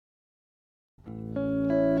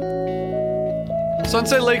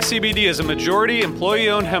Sunset Lake CBD is a majority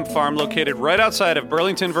employee-owned hemp farm located right outside of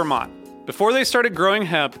Burlington, Vermont. Before they started growing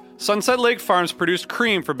hemp, Sunset Lake Farms produced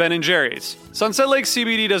cream for Ben & Jerry's. Sunset Lake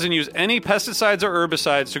CBD doesn't use any pesticides or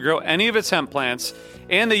herbicides to grow any of its hemp plants,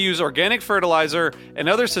 and they use organic fertilizer and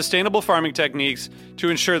other sustainable farming techniques to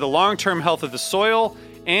ensure the long-term health of the soil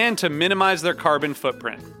and to minimize their carbon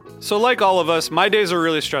footprint. So like all of us, my days are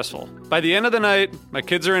really stressful. By the end of the night, my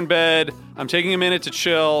kids are in bed, I'm taking a minute to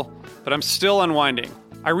chill, but I'm still unwinding.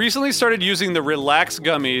 I recently started using the Relax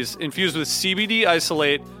gummies infused with CBD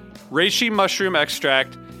isolate, reishi mushroom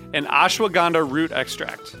extract, and ashwagandha root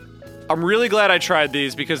extract. I'm really glad I tried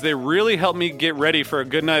these because they really helped me get ready for a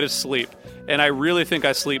good night of sleep, and I really think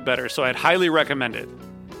I sleep better, so I'd highly recommend it.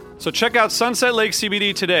 So check out Sunset Lake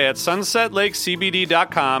CBD today at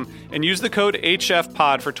sunsetlakecbd.com and use the code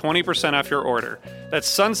HFPOD for 20% off your order. That's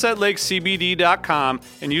sunsetlakecbd.com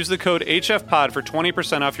and use the code HFPOD for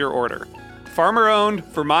 20% off your order. Farmer-owned,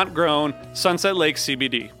 Vermont-grown, Sunset Lake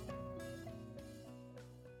CBD.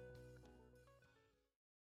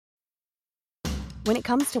 When it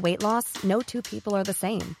comes to weight loss, no two people are the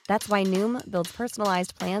same. That's why Noom builds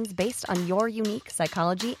personalized plans based on your unique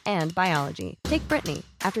psychology and biology. Take Brittany.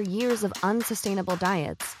 After years of unsustainable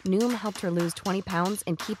diets, Noom helped her lose 20 pounds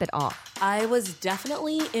and keep it off. I was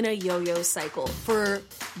definitely in a yo-yo cycle for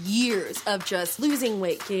years of just losing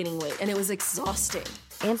weight, gaining weight, and it was exhausting.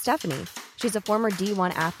 And Stephanie. She's a former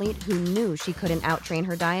D1 athlete who knew she couldn't outtrain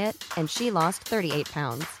her diet, and she lost 38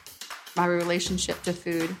 pounds. My relationship to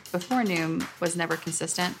food before Noom was never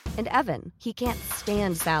consistent. And Evan, he can't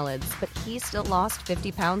stand salads, but he still lost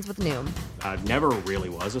 50 pounds with Noom. I never really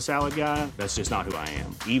was a salad guy. That's just not who I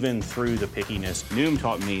am. Even through the pickiness, Noom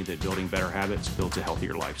taught me that building better habits builds a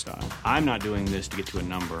healthier lifestyle. I'm not doing this to get to a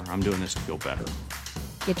number. I'm doing this to feel better.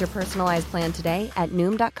 Get your personalized plan today at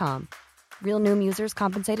Noom.com. Real Noom users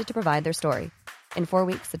compensated to provide their story. In 4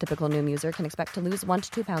 weeks, the typical Noom user can expect to lose 1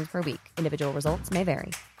 to 2 pounds per week. Individual results may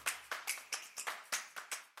vary.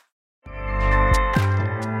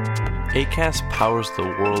 Acast powers the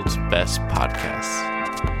world's best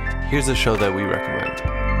podcasts. Here's a show that we recommend.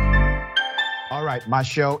 All right, my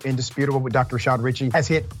show, Indisputable with Dr. Rashad Ritchie, has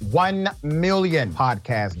hit 1 million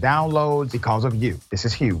podcast downloads because of you. This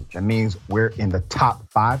is huge. It means we're in the top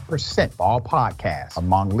 5% of all podcasts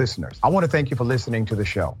among listeners. I want to thank you for listening to the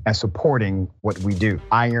show and supporting what we do.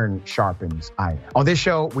 Iron sharpens iron. On this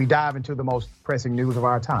show, we dive into the most pressing news of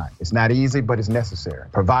our time. It's not easy, but it's necessary,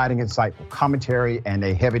 providing insightful commentary and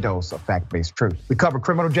a heavy dose of fact-based truth. We cover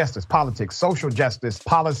criminal justice, politics, social justice,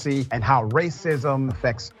 policy, and how racism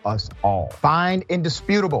affects us all. Find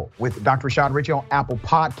Indisputable with Dr. Rashad Ritchie on Apple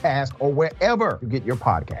Podcasts or wherever you get your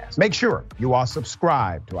podcasts. Make sure you are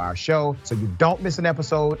subscribed to our show so you don't miss an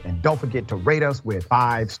episode, and don't forget to rate us with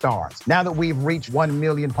 5 stars. Now that we've reached 1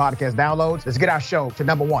 million podcast downloads, let's get our show to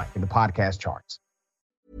number 1 in the podcast charts.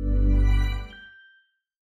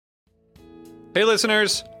 Hey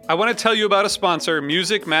listeners, I want to tell you about a sponsor,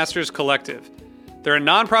 Music Masters Collective. They're a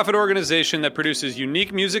nonprofit organization that produces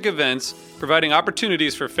unique music events, providing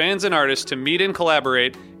opportunities for fans and artists to meet and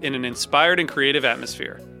collaborate in an inspired and creative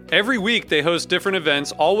atmosphere. Every week, they host different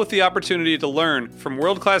events, all with the opportunity to learn from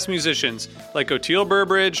world-class musicians like Oteil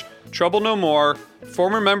Burbridge, Trouble No More,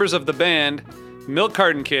 former members of the band, Milk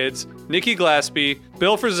Carton Kids, Nikki Glaspie,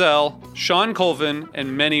 Bill Frisell, Sean Colvin,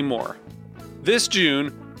 and many more. This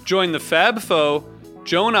June, join the Fab Four,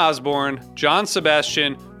 Joan Osborne, John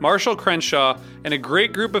Sebastian, Marshall Crenshaw, and a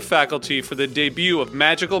great group of faculty for the debut of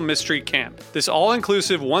Magical Mystery Camp. This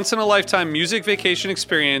all-inclusive, once-in-a-lifetime music vacation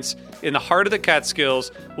experience in the heart of the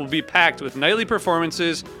Catskills will be packed with nightly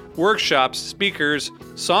performances, workshops, speakers,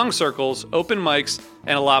 song circles, open mics,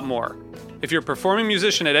 and a lot more. If you're a performing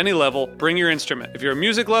musician at any level, bring your instrument. If you're a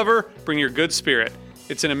music lover, bring your good spirit.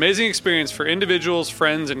 It's an amazing experience for individuals,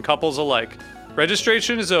 friends, and couples alike.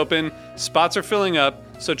 Registration is open, spots are filling up,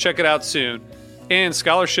 so check it out soon. And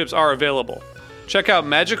scholarships are available. Check out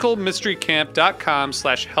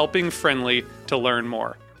magicalmysterycamp.com/helpingfriendly to learn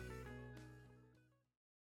more.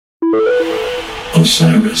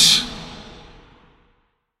 Osiris.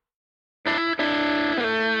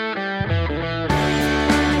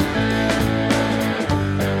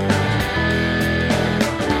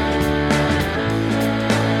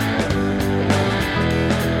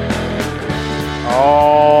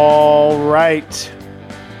 All right.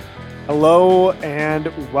 Hello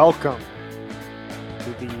and welcome to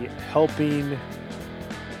the Helping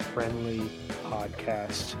Friendly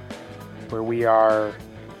podcast, where we are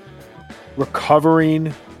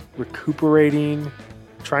recuperating,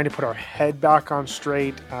 trying to put our head back on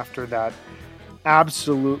straight after that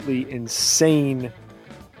absolutely insane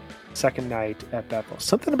second night at Bethel.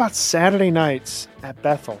 Something about Saturday nights at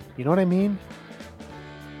Bethel. You know what I mean?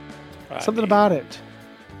 Something about it.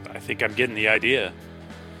 I think I'm getting the idea.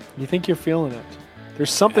 You think you're feeling it.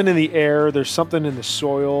 There's something in the air. There's something in the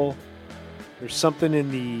soil. There's something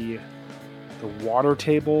in the water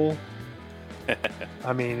table.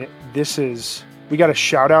 I mean, we got a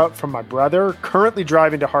shout out from my brother, currently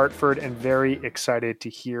driving to Hartford and very excited to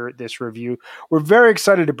hear this review. We're very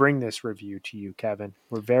excited to bring this review to you, Kevin.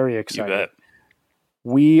 We're very excited.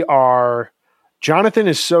 You bet. Jonathan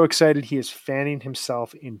is so excited he is fanning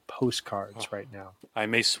himself in postcards right now. I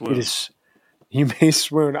may swoon. You may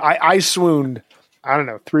swoon. I swooned, I don't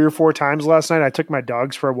know, 3 or 4 times last night. I took my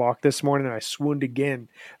dogs for a walk this morning and I swooned again.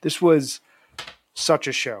 This was such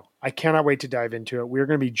a show. I cannot wait to dive into it. We're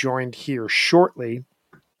going to be joined here shortly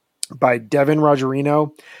by Devin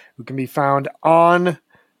Rogerino, who can be found on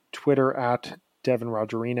Twitter at Devin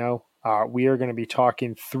Rogerino. We are going to be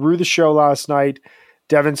talking through the show last night.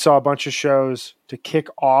 Devin saw a bunch of shows to kick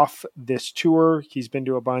off this tour. He's been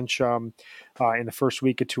to a bunch in the first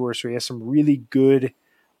week of tour, so he has some really good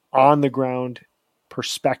on-the-ground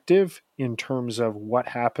perspective in terms of what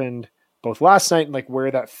happened both last night and like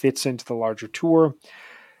where that fits into the larger tour.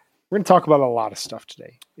 We're going to talk about a lot of stuff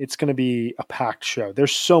today. It's going to be a packed show.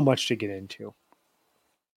 There's so much to get into.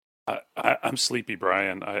 I'm sleepy,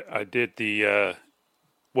 Brian. I did the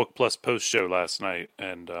Wook Plus post show last night,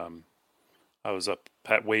 and I was up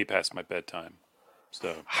way past my bedtime.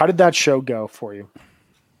 So, how did that show go for you?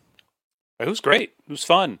 It was great. It was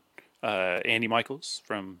fun. Andy Michaels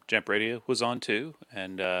from Jump Radio was on too,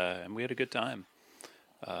 and we had a good time.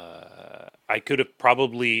 I could have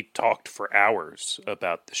probably talked for hours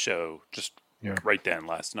about the show just right then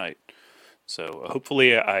last night. So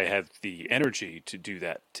hopefully I have the energy to do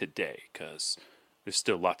that today because there's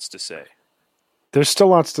still lots to say. There's still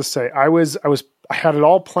lots to say. I had it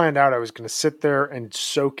all planned out. I was going to sit there and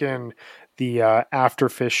soak in the after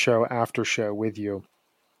show with you.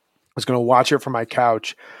 I was going to watch it from my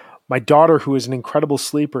couch. My daughter, who is an incredible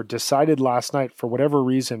sleeper, decided last night, for whatever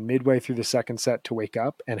reason, midway through the second set to wake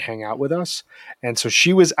up and hang out with us. And so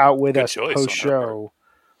she was out with us post-show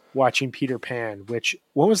watching Peter Pan,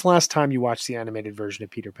 when was the last time you watched the animated version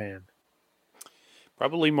of Peter Pan?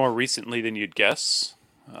 Probably more recently than you'd guess.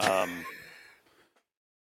 I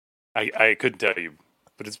couldn't tell you,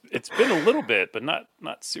 but it's been a little bit, but not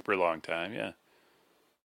super long time, yeah.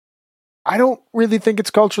 I don't really think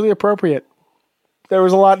it's culturally appropriate. There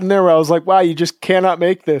was a lot in there where I was like, wow, you just cannot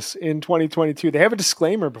make this in 2022. They have a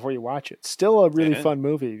disclaimer before you watch it. Still a really fun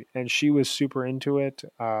movie. And she was super into it.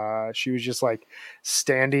 She was just like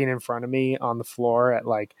standing in front of me on the floor at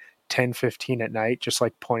like 10:15 at night, just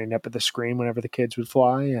like pointing up at the screen whenever the kids would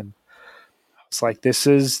fly. And it's like, this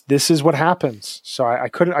is what happens. So I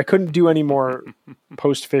couldn't do any more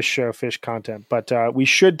post-fish show fish content, but we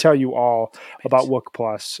should tell you all about Wook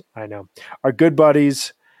Plus. I know our good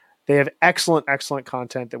buddies. They have excellent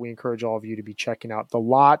content that we encourage all of you to be checking out. The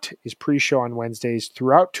Lot is pre-show on Wednesdays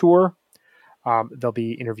throughout tour. They'll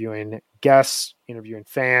be interviewing guests, interviewing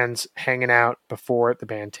fans, hanging out before the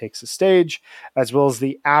band takes the stage, as well as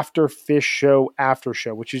the After Fish Show After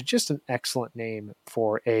Show, which is just an excellent name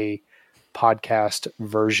for a podcast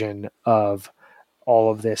version of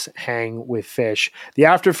all of this Hang with Fish. The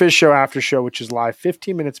After Fish Show After Show, which is live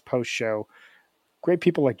 15 minutes post-show. Great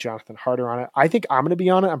people like Jonathan Harder on it. I think I'm going to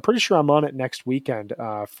be on it. I'm pretty sure I'm on it next weekend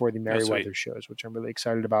for the Merriweather shows, which I'm really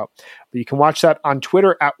excited about. But you can watch that on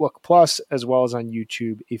Twitter at Wook Plus, as well as on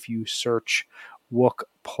YouTube if you search Wook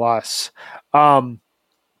Plus.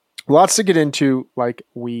 Lots to get into, like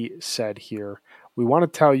we said here. We want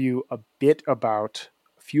to tell you a bit about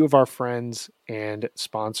a few of our friends and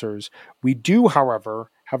sponsors. We do,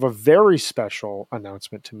 however, have a very special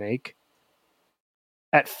announcement to make.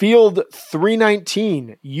 At Field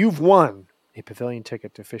 319, you've won a pavilion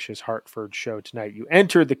ticket to Fish's Hartford show tonight. You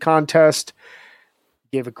entered the contest,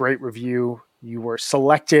 gave a great review. You were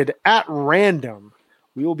selected at random.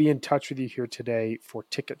 We will be in touch with you here today for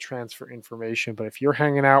ticket transfer information. But if you're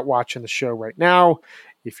hanging out watching the show right now,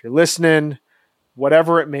 if you're listening,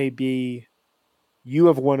 whatever it may be, you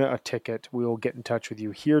have won a ticket. We will get in touch with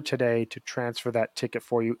you here today to transfer that ticket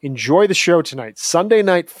for you. Enjoy the show tonight. Sunday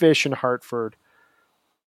Night Fish in Hartford.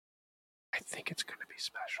 I think it's going to be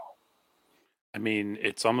special. I mean,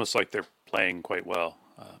 it's almost like they're playing quite well.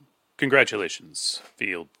 Congratulations,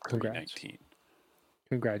 Field 319.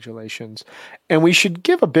 Congratulations. And we should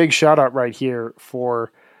give a big shout out right here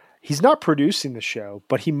for, he's not producing the show,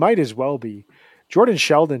 but he might as well be. Jordan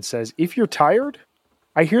Sheldon says, if you're tired,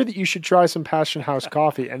 I hear that you should try some Passion House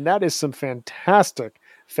coffee. And that is some fantastic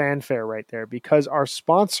fanfare right there, because our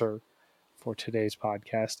sponsor for today's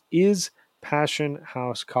podcast is Passion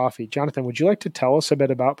House Coffee. Jonathan, would you like to tell us a bit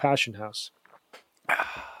about Passion House?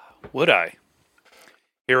 Would I?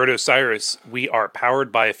 Here at Osiris, we are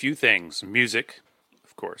powered by a few things. Music,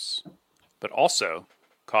 of course, but also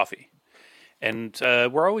coffee. And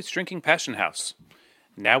we're always drinking Passion House.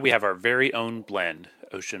 Now we have our very own blend,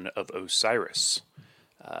 Ocean of Osiris.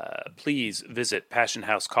 Please visit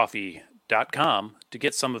passionhousecoffee.com to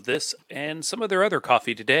get some of this and some of their other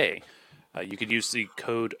coffee today. You could use the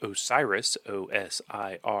code OSIRIS, OSIRIS,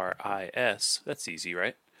 that's easy,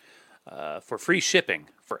 right? For free shipping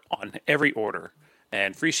on every order.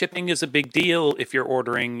 And free shipping is a big deal if you're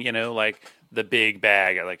ordering, like the big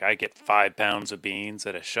bag. Like I get 5 pounds of beans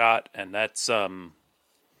at a shot, and that's worth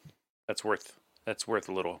a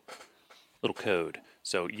little code.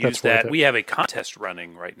 So use that. We have a contest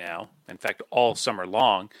running right now. In fact, all summer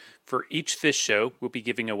long. For each Fish show, we'll be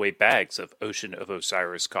giving away bags of Ocean of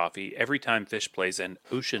Osiris coffee every time Fish plays an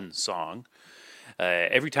ocean song.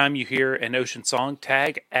 Every time you hear an ocean song,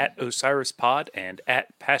 tag at OsirisPod and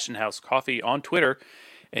at Passion House Coffee on Twitter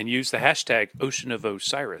and use the hashtag Ocean of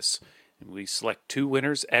Osiris. And we select 2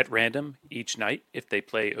 winners at random each night if they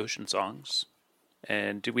play ocean songs.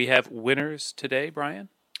 And do we have winners today, Brian?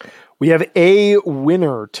 We have a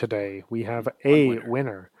winner today. We have a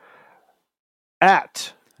winner.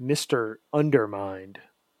 At Mr. Undermined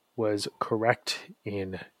was correct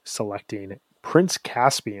in selecting Prince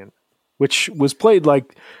Caspian, which was played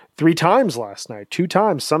like 3 times last night, 2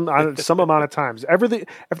 times, some amount of times.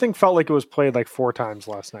 Everything felt like it was played like 4 times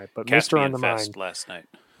last night. But Caspian Mr. Undermined Fest last night.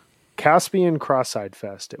 Caspian Cross-Eyed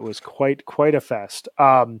Fest. It was quite a fest.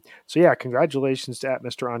 So yeah, congratulations to at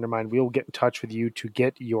Mr. Undermined. We will get in touch with you to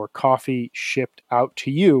get your coffee shipped out to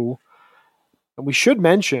you. And we should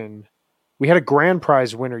mention we had a grand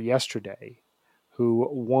prize winner yesterday who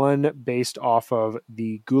won based off of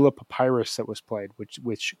the Gula Papyrus that was played,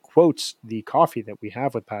 which quotes the coffee that we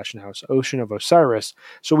have with Passion House, Ocean of Osiris.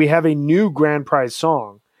 So we have a new grand prize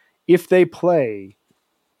song. If they play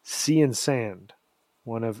Sea and Sand,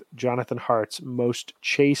 one of Jonathan Hart's most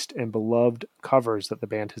chaste and beloved covers that the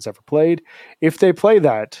band has ever played. If they play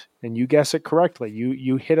that, and you guess it correctly,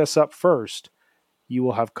 you hit us up first, you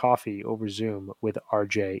will have coffee over Zoom with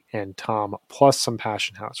RJ and Tom, plus some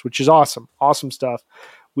Passion House, which is awesome. Awesome stuff.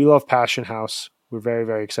 We love Passion House. We're very,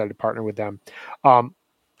 very excited to partner with them.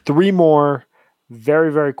 3 more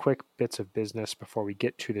very, very quick bits of business before we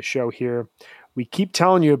get to the show here. We keep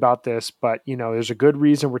telling you about this, but there's a good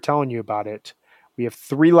reason we're telling you about it. We have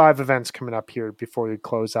 3 live events coming up here before we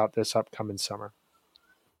close out this upcoming summer.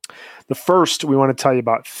 The first, we want to tell you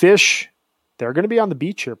about Fish. They're going to be on the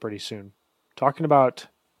beach here pretty soon, talking about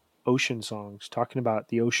ocean songs, talking about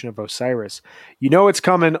the Ocean of Osiris. It's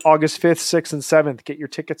coming August 5th, 6th, and 7th. Get your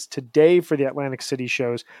tickets today for the Atlantic City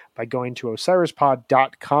shows by going to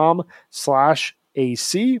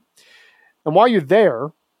osirispod.com/AC. And while you're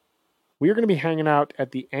there, we are going to be hanging out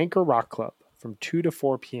at the Anchor Rock Club from 2 to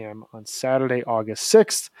 4 p.m. on Saturday, August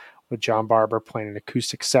 6th, with John Barber playing an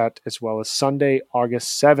acoustic set, as well as Sunday,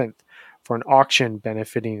 August 7th, for an auction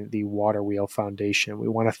benefiting the Water Wheel Foundation. We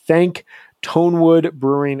want to thank Tonewood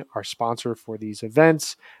Brewing, our sponsor for these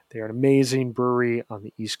events. They are an amazing brewery on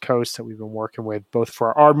the East Coast that we've been working with, both for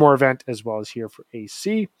our Ardmore event as well as here for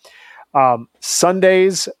AC.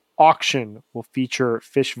 Sunday's auction will feature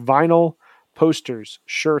Fish vinyl, posters,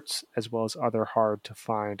 shirts, as well as other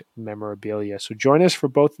hard-to-find memorabilia. So join us for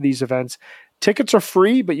both of these events. Tickets are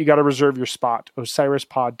free, but you got to reserve your spot.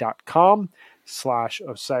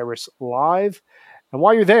 osirispod.com/Osiris Live. And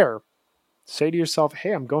while you're there, say to yourself,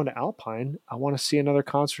 hey, I'm going to Alpine. I want to see another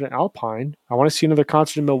concert in Alpine. I want to see another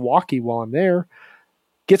concert in Milwaukee while I'm there.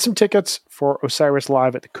 Get some tickets for Osiris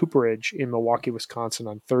Live at the Cooperage in Milwaukee, Wisconsin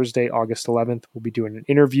on Thursday, August 11th. We'll be doing an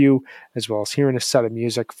interview as well as hearing a set of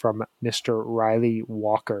music from Mr. Riley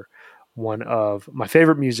Walker, one of my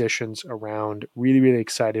favorite musicians around. Really, really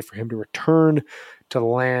excited for him to return to the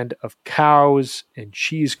land of cows and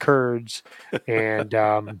cheese curds. And,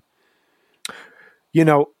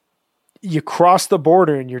 you cross the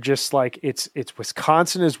border and you're just like, it's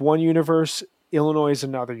Wisconsin is one universe, Illinois is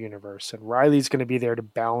another universe, and Riley's going to be there to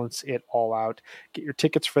balance it all out. Get your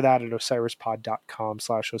tickets for that at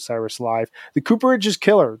osirispod.com/Osiris Live. The Cooperage is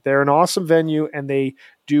killer. They're an awesome venue, and they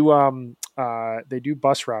do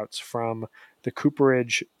bus routes from the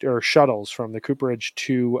Cooperage, or shuttles from the Cooperage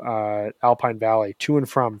to Alpine Valley, to and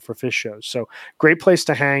from, for Fish shows. So great place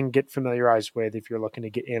to hang, get familiarized with if you're looking to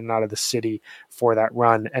get in and out of the city for that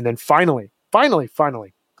run. And then finally,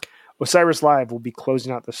 Osiris Live will be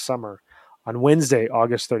closing out the summer on Wednesday,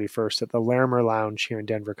 August 31st at the Larimer Lounge here in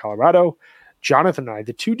Denver, Colorado. Jonathan and I,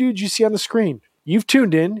 the 2 dudes you see on the screen, You've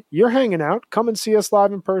tuned in. You're hanging out. Come and see us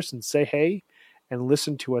live in person. Say hey and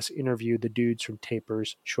listen to us interview the dudes from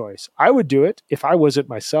Taper's Choice. I would do it if I wasn't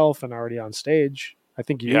myself and already on stage. I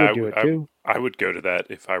think you would do it too. I would go to that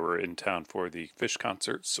if I were in town for the Fish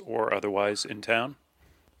concerts or otherwise in town.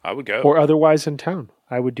 I would go. Or otherwise in town.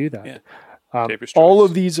 I would do that. Yeah. Taper's all Choice.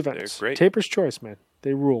 of these events. They're great. Taper's Choice, man.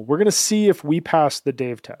 They rule. We're going to see if we pass the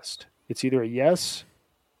Dave test. It's either a yes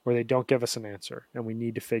or they don't give us an answer, and we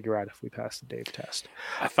need to figure out if we pass the Dave test.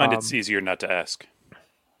 I find it's easier not to ask.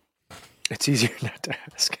 It's easier not to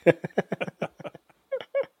ask.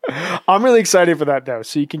 I'm really excited for that, though.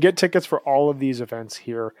 So you can get tickets for all of these events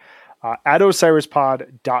here at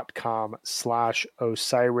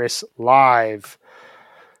osirispod.com/Osiris Live.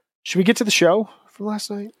 Should we get to the show from last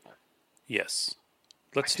night? Yes.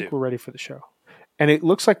 I think we're ready for the show. And it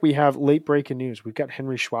looks like we have late breaking news. We've got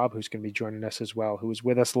Henry Schwab, who's going to be joining us as well, who was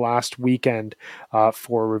with us last weekend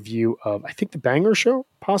for a review of, I think, the Banger Show,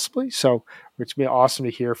 possibly. So it's going to be awesome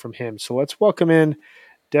to hear from him. So let's welcome in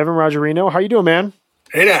Devin Rogerino. How you doing, man?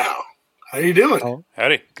 Hey now. How you doing? Oh,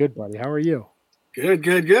 howdy. Good, buddy. How are you?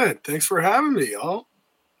 Good. Thanks for having me, y'all.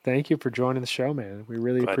 Thank you for joining the show, man. We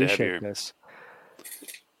really appreciate this.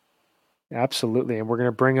 Absolutely. And we're going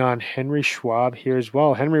to bring on Henry Schwab here as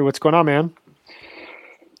well. Henry, what's going on, man?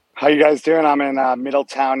 How you guys doing? I'm in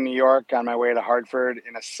Middletown, New York, on my way to Hartford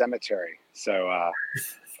in a cemetery. So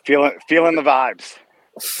feeling the vibes.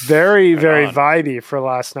 Very vibey for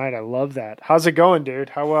last night. I love that. How's it going, dude?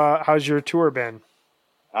 How's your tour been?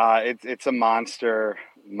 It's a monster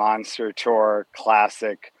tour,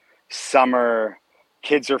 classic summer.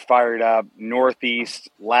 Kids are fired up. Northeast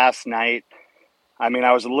last night. I mean,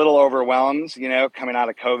 I was a little overwhelmed, coming out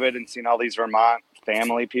of COVID and seeing all these Vermont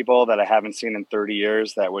family people that I haven't seen in 30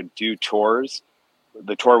 years that would do tours.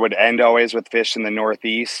 The tour would end always with Fish in the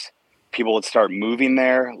Northeast. People would start moving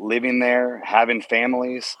there, living there, having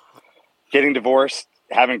families, getting divorced,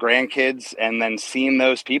 having grandkids, and then seeing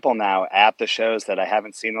those people now at the shows that I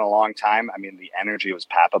haven't seen in a long time. I mean, the energy was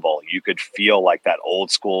palpable. You could feel like that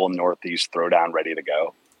old school Northeast throwdown ready to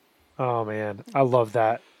go. Oh man, I love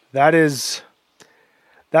that. That's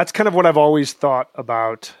kind of what I've always thought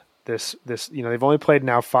about this, they've only played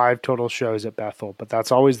now 5 total shows at Bethel, but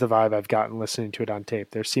that's always the vibe I've gotten listening to it on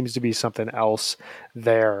tape. There seems to be something else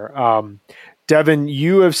there. Devin,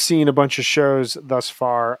 you have seen a bunch of shows thus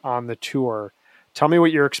far on the tour. Tell me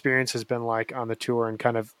what your experience has been like on the tour and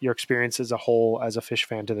kind of your experience as a whole as a Fish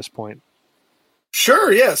fan to this point.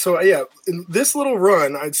 Sure. Yeah. So in this little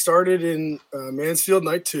run, I'd started in Mansfield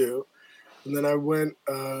night 2. And then I went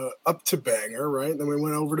up to Banger, right? And then we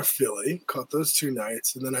went over to Philly, caught those 2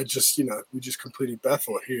 nights. And then we just completed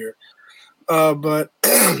Bethel here. But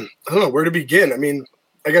I don't know where to begin. I mean,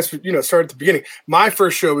 I guess, start at the beginning. My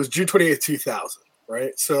first show was June 28th, 2000,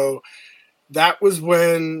 right? So that was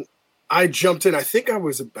when I jumped in. I think I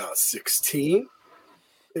was about 16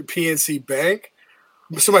 at PNC Bank.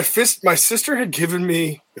 So my sister had given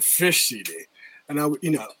me the Fish CD. And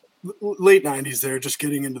late 90s there, just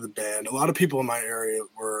getting into the band. A lot of people in my area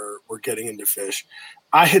were getting into Fish.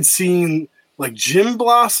 I had seen like Jim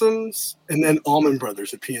Blossoms and then Allman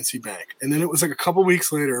Brothers at PNC Bank. And then it was like a couple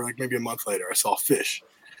weeks later, like maybe a month later, I saw Fish.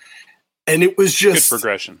 And it was just good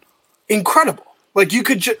progression. Incredible. Like you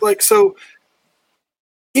could so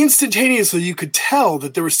instantaneously you could tell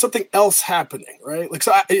that there was something else happening, right? Like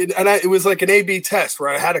it was like an A/B test where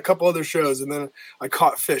I had a couple other shows and then I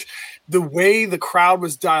caught Fish. The way the crowd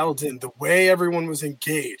was dialed in, the way everyone was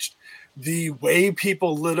engaged, the way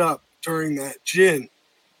people lit up during that gin,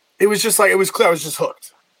 it was just like, it was clear. I was just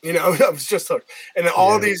hooked, I was just hooked. And then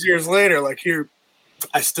all these years later, like here,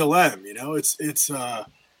 I still am, it's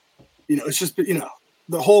just,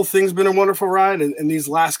 the whole thing's been a wonderful ride. And these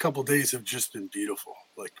last couple of days have just been beautiful.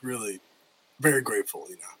 Like really very grateful,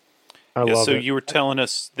 I love so it. you were telling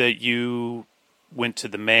us that you went to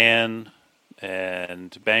the Man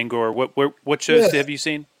and Bangor. What shows have you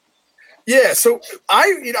seen? Yeah, so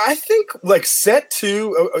I think like set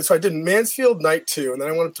 2. So I did Mansfield night 2, and then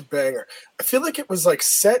I went up to Banger. I feel like it was like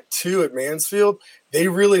set 2 at Mansfield. They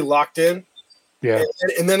really locked in. Yeah,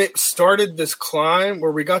 and then it started this climb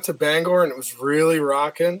where we got to Bangor, and it was really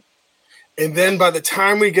rocking. And then by the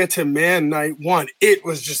time we get to Man night 1, it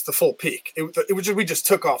was just the full peak. It was just, we just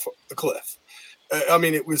took off the cliff. I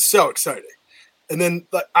mean, it was so exciting. And then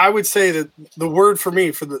I would say that the word for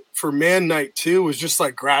me for Man night 2 was just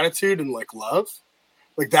like gratitude and like love.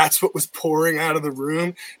 Like that's what was pouring out of the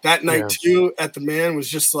room. That night 2 at the Man was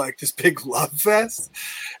just like this big love fest.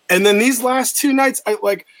 And then these last 2 nights, I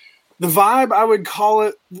like the vibe. I would call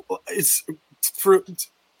it. It's for.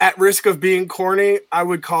 At risk of being corny, I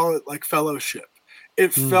would call it like fellowship.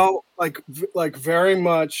 it felt like very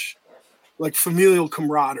much like familial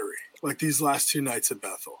camaraderie, like these last 2 nights at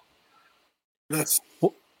Bethel.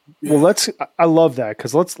 Well, I love that,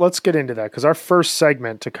 because let's get into that, because our first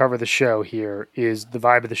segment to cover the show here is the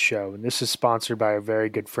vibe of the show, and this is sponsored by our very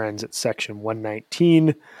good friends at Section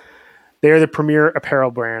 119. They are the premier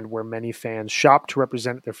apparel brand where many fans shop to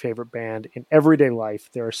represent their favorite band in everyday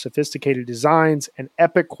life. There are sophisticated designs and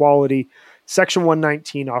epic quality. Section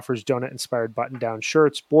 119 offers donut-inspired button-down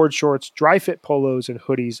shirts, board shorts, dry-fit polos, and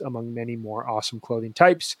hoodies, among many more awesome clothing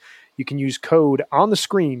types. You can use code on the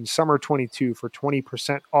screen, SUMMER22, for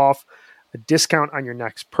 20% off, a discount on your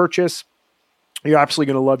next purchase. You're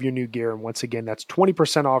absolutely going to love your new gear. And once again, that's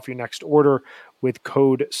 20% off your next order with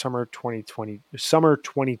code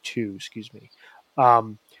SUMMER22, excuse me.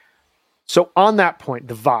 So on that point,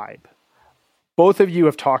 the vibe, both of you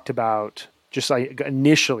have talked about, just like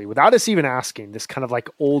initially, without us even asking, this kind of like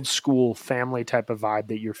old school family type of vibe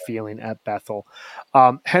that you're feeling at Bethel.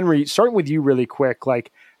 Henry, starting with you really quick,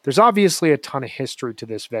 like there's obviously a ton of history to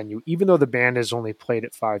this venue, even though the band has only played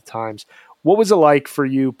it 5 times. What was it like for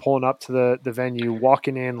you pulling up to the venue,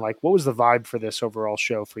 walking in? Like, what was the vibe for this overall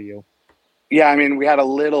show for you? Yeah, I mean, we had a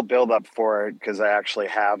little build up for it because I actually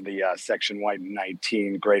have the Section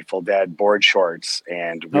 119 Grateful Dead board shorts,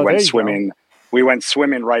 and we went swimming. Go. We went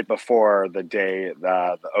swimming right before the day,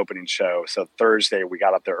 the opening show. So Thursday, we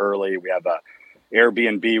got up there early. We have the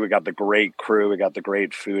Airbnb. We got the great crew. We got the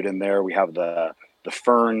great food in there. We have the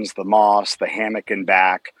ferns, the moss, the hammock and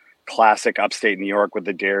back. Classic upstate New York with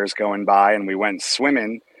the dares going by. And we went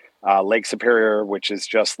swimming Lake Superior, which is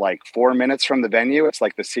just like 4 minutes from the venue. It's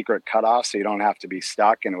like the secret cutoff, so you don't have to be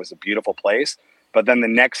stuck. And it was a beautiful place. But then the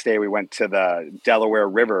next day we went to the Delaware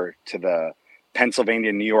River to the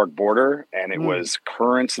Pennsylvania-New York border, and it was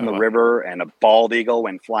currents in the river, and a bald eagle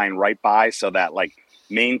went flying right by. So that like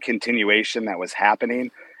main continuation that was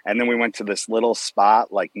happening. And then we went to this little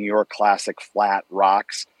spot, like New York classic flat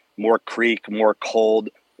rocks, more creek, more cold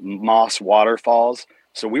moss waterfalls.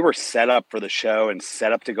 So we were set up for the show and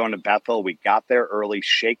set up to go into Bethel. We got there early.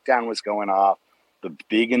 Shakedown was going off. The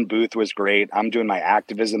vegan booth was great. I'm doing my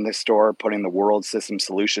activism this store, putting the World System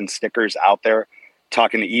Solution stickers out there,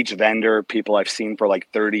 talking to each vendor, people I've seen for like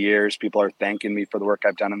 30 years. People are thanking me for the work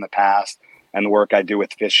I've done in the past and the work I do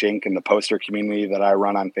with Fish Inc. and the poster community that I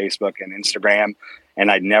run on Facebook and Instagram.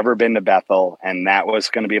 And I'd never been to Bethel, and that was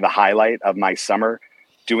going to be the highlight of my summer,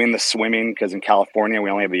 doing the swimming, because in California, we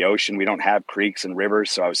only have the ocean. We don't have creeks and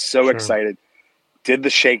rivers. So I was so excited. Did the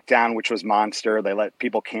shakedown, which was monster. They let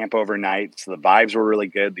people camp overnight. So the vibes were really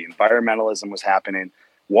good. The environmentalism was happening.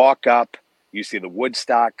 Walk up, you see the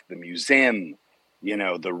Woodstock, the museum, you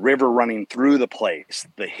know, the river running through the place,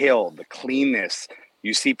 the hill, the cleanness.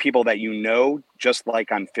 You see people that you know, just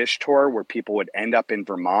like on Fish Tour, where people would end up in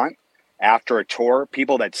Vermont after a tour,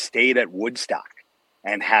 people that stayed at Woodstock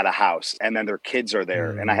and had a house, and then their kids are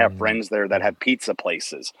there. And I have friends there that have pizza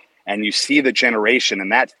places. And you see the generation,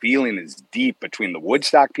 and that feeling is deep between the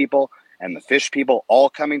Woodstock people and the Fish people all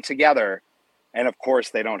coming together. And of course,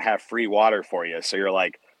 they don't have free water for you. So you're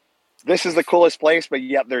like, this is the coolest place, but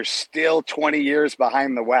yet there's still 20 years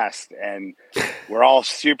behind the West. And we're all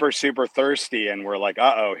super, super thirsty. And we're like,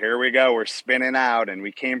 uh-oh, here we go. We're spinning out. And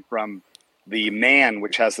we came from the Man,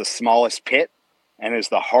 which has the smallest pit and is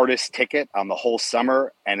the hardest ticket on the whole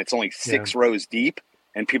summer. And it's only 6 rows deep.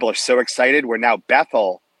 And people are so excited. Where now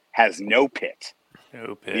Bethel has no pit.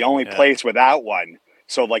 No pit. The only place without one.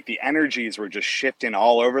 So like the energies were just shifting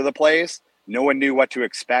all over the place. No one knew what to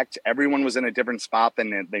expect. Everyone was in a different spot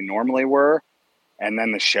than they normally were. And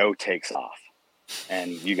then the show takes off.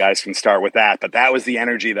 And you guys can start with that. But that was the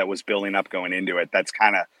energy that was building up going into it. That's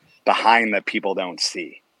kind of behind that people don't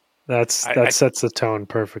see. That sets the tone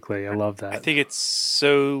perfectly. I love that. I think it's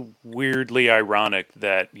so weirdly ironic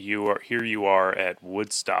that you are at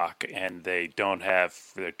Woodstock and they're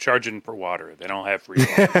charging for water. They don't have free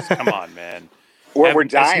water. Come on, man. We're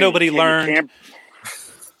dying. Nobody learned.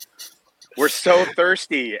 We're so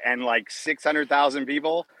thirsty, and like 600,000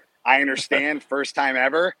 people. I understand, first time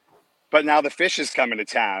ever. But now the Fish is coming to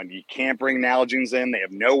town. You can't bring Nalgene's in. They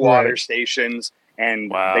have no water stations.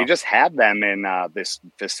 And they just had them in this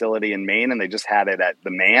facility in Maine, and they just had it at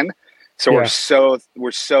the Man. So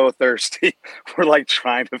we're so thirsty. We're like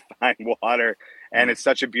trying to find water, and it's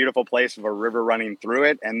such a beautiful place with a river running through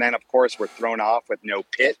it. And then, of course, we're thrown off with no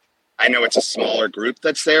pit. I know it's a smaller group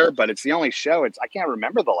that's there, but it's the only show. I can't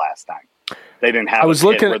remember the last time they didn't have a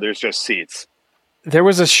pit where there's just seats. There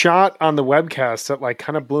was a shot on the webcast that like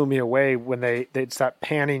kind of blew me away when it's that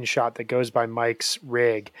panning shot that goes by Mike's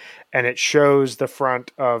rig, and it shows the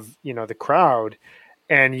front of, the crowd,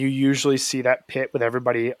 and you usually see that pit with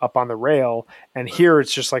everybody up on the rail, and here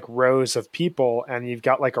it's just like rows of people, and you've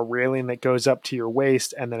got like a railing that goes up to your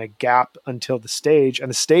waist and then a gap until the stage, and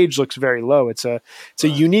the stage looks very low. It's a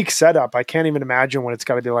unique setup. I can't even imagine what it's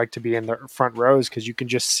got to be like to be in the front rows, because you can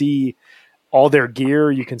just see all their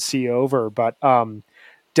gear, you can see over. But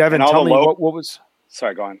Devin, tell me what was.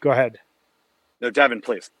 Sorry, go on. Go ahead. No, Devin,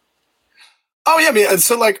 please. Oh yeah, I mean,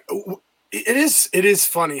 so like it is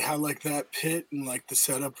funny how like that pit and like the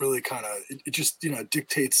setup really kind of it just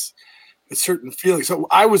dictates a certain feeling. So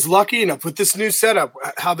I was lucky enough with this new setup,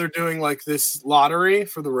 how they're doing like this lottery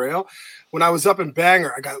for the rail. When I was up in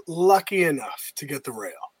Bangor, I got lucky enough to get the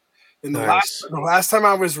rail. And the last time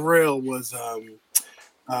I was rail was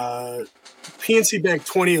PNC Bank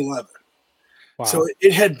 2011. Wow. So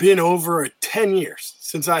it had been over 10 years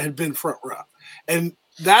since I had been front row. And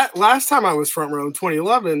that last time I was front row in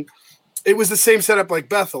 2011, it was the same setup like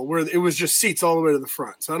Bethel, where it was just seats all the way to the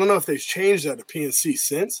front. So I don't know if they've changed that at PNC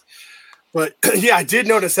since. But yeah, I did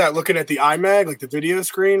notice that looking at the iMag, like the video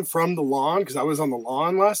screen from the lawn, because I was on the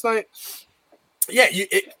lawn last night. Yeah,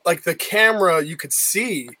 like the camera, you could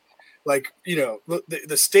see, like,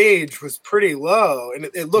 the stage was pretty low, and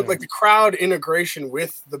it looked like the crowd integration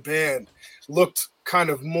with the band looked kind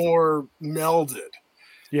of more melded.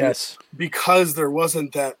 Yes. Because there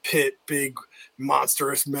wasn't that pit, big,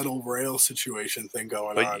 monstrous metal rail situation thing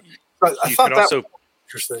going on. But I thought that also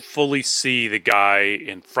fully see the guy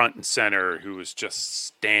in front and center who was just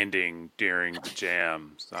standing during the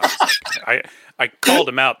jam. So I called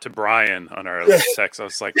him out to Brian on our text. I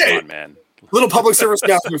was like, come on, man. Little public service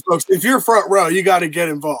announcement, folks. If you're front row, you got to get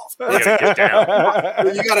involved. You got to get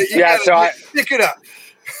down. You got to pick it up.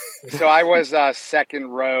 So I was second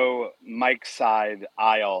row, Mike's side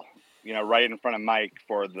aisle, right in front of Mike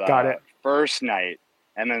for the first night.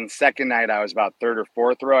 And then second night, I was about third or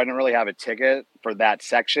fourth row. I didn't really have a ticket for that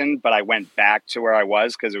section, but I went back to where I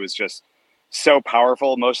was because it was just so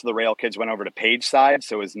powerful. Most of the rail kids went over to Page side,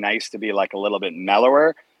 so it was nice to be like a little bit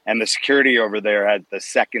mellower. And the security over there at the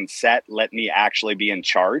second set let me actually be in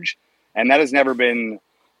charge. And that has never been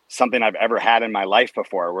something I've ever had in my life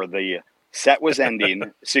before, where the set was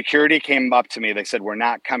ending. Security came up to me. They said, "We're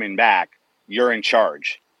not coming back. You're in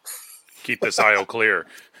charge. Keep this aisle clear."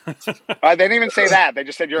 They didn't even say that. They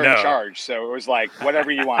just said you're in charge. So it was like, whatever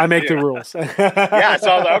you want. I make the rules. Yeah. So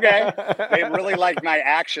I was like, okay. They really liked my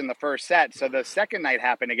action the first set. So the second night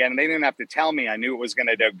happened again. And they didn't have to tell me. I knew it was going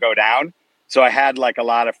to go down. So I had like a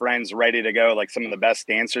lot of friends ready to go, like some of the best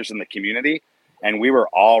dancers in the community. And we were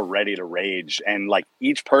all ready to rage. And like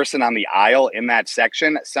each person on the aisle in that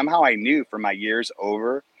section, somehow I knew from my years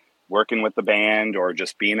over working with the band or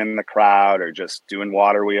just being in the crowd or just doing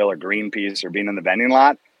water wheel or Greenpeace or being in the vending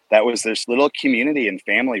lot, that was this little community and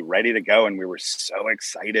family ready to go. And we were so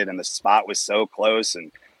excited and the spot was so close.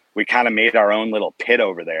 And we kind of made our own little pit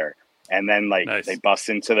over there. And then like they bust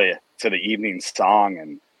into the evening song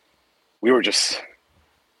and we just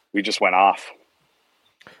went off.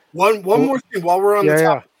 One more thing while we're on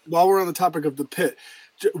the topic of the pit,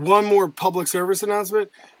 one more public service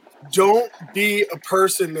announcement. Don't be a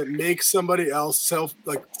person that makes somebody else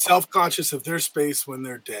self-conscious of their space when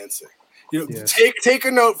they're dancing. Take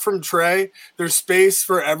a note from Trey. There's space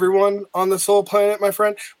for everyone on this whole planet, my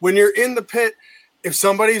friend. When you're in the pit, if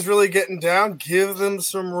somebody's really getting down, give them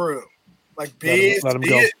some room. Like be a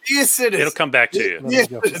citizen. It'll come back to you.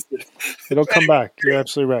 It'll come back. You're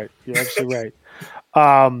absolutely right.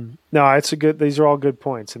 No, it's these are all good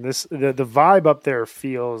points. And the vibe up there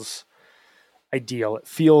feels ideal. It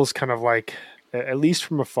feels kind of like, at least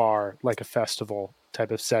from afar, like a festival type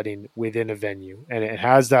of setting within a venue. And it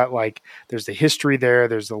has that, like, there's the history there.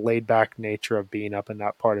 There's the laid back nature of being up in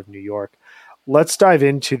that part of New York. Let's dive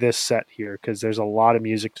into this set here, because there's a lot of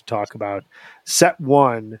music to talk about. Set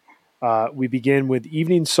one, we begin with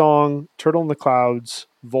Evening Song, Turtle in the Clouds,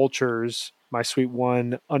 Vultures, My Sweet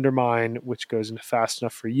One, Undermine, which goes into Fast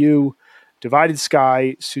Enough for You, Divided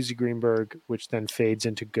Sky, Susie Greenberg, which then fades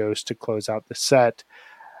into Ghost to close out the set.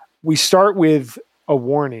 We start with a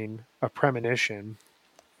warning, a premonition.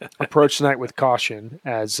 Approach the night with caution,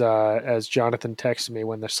 as Jonathan texted me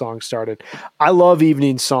when the song started. I love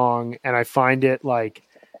Evening Song, and I find it like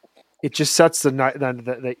it just sets the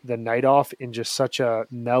night off in just such a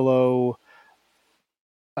mellow,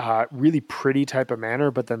 really pretty type of manner.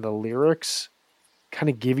 But then the lyrics kind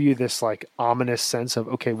of give you this like ominous sense of,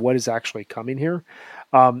 okay, what is actually coming here?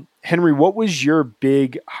 Henry, what was your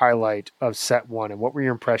big highlight of set one, and what were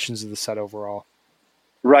your impressions of the set overall?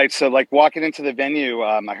 Right. So like walking into the venue,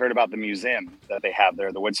 I heard about the museum that they have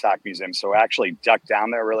there, the Woodstock Museum. So I actually ducked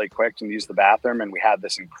down there really quick and used the bathroom. And we had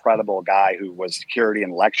this incredible guy who was security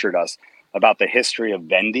and lectured us about the history of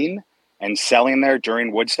vending and selling there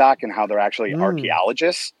during Woodstock and how they're actually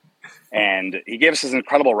archaeologists. And he gave us this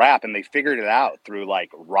incredible rap, and they figured it out through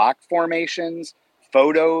like rock formations,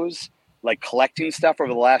 photos, like collecting stuff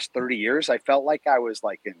over the last 30 years. I felt like I was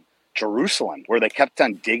like in Jerusalem, where they kept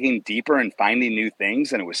on digging deeper and finding new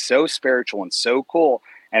things. And it was so spiritual and so cool.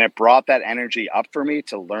 And it brought that energy up for me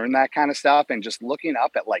to learn that kind of stuff. And just looking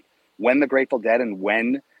up at like when the Grateful Dead and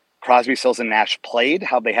when Crosby, Stills and Nash played,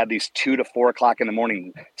 how they had these 2 to 4 o'clock in the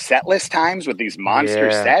morning set list times with these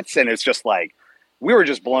monster sets. And it's just like, we were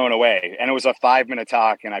just blown away. And it was a 5-minute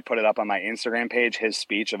talk, and I put it up on my Instagram page, his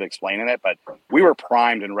speech of explaining it, but we were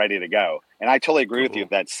primed and ready to go. And I totally agree with you.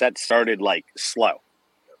 That set started like slow,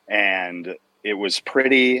 and it was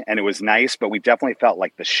pretty and it was nice, but we definitely felt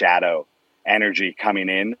like the shadow energy coming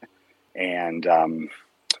in. And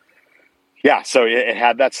so it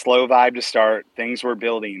had that slow vibe to start. Things were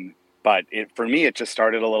building, but for me, it just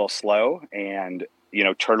started a little slow. And you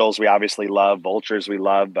know, Turtles we obviously love, Vultures we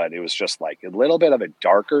love, but it was just like a little bit of a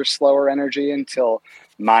darker, slower energy until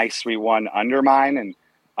My Sweet One, Undermine. And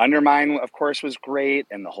Undermine, of course, was great,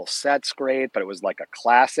 and the whole set's great, but it was like a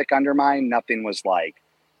classic Undermine. Nothing was like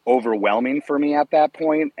overwhelming for me at that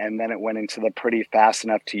point. And then it went into the pretty Fast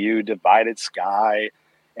Enough to You, Divided Sky,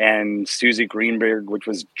 and Susie Greenberg, which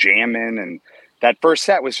was jamming. And that first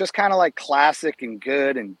set was just kind of like classic and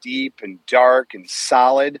good and deep and dark and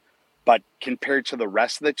solid. But compared to the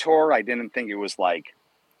rest of the tour, I didn't think it was like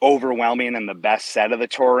overwhelming and the best set of the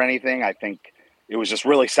tour or anything. I think it was just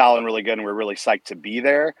really solid and really good, and we're really psyched to be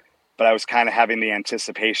there. But I was kind of having the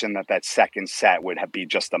anticipation that second set would be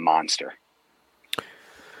just a monster.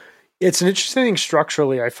 It's an interesting thing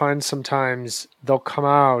structurally. I find sometimes they'll come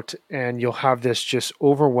out and you'll have this just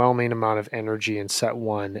overwhelming amount of energy in set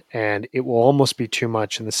one, and it will almost be too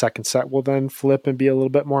much. And the second set will then flip and be a little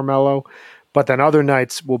bit more mellow. But then other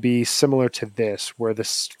nights will be similar to this, where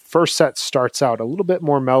this first set starts out a little bit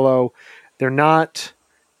more mellow. They're not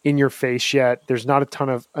in your face yet. There's not a ton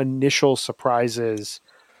of initial surprises.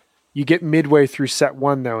 You get midway through set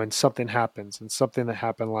one, though, and something happens. And something that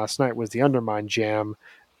happened last night was the Undermine jam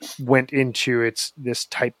went into this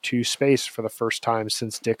type 2 space for the first time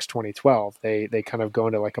since Dick's 2012. They kind of go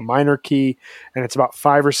into like a minor key, and it's about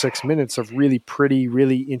 5 or 6 minutes of really pretty,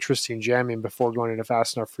 really interesting jamming before going into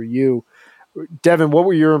Fast Enough for You. Devin, what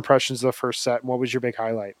were your impressions of the first set, and what was your big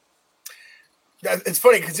highlight? Yeah, it's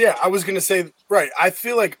funny because I was going to say, right, I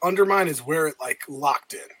feel like Undermine is where it like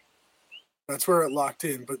locked in. That's where it locked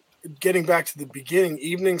in. But getting back to the beginning,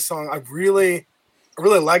 Evening Song, I really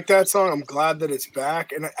like that song. I'm glad that it's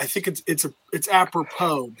back, and I think it's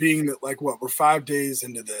apropos, being that like we're 5 days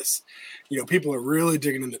into this. You know, people are really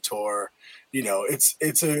digging in the tour. You know, it's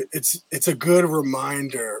a good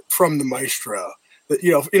reminder from the maestro.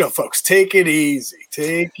 You know, folks, take it easy.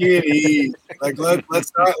 Like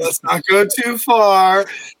let's not go too far.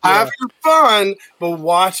 Have your fun, but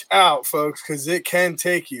watch out, folks, because it can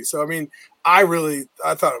take you. So I mean, I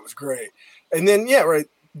thought it was great. And then right,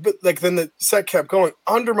 but like then the set kept going.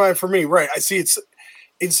 Undermine for me, right? I see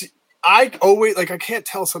it's. I always like I can't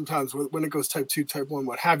tell sometimes when it goes type 2, type 1,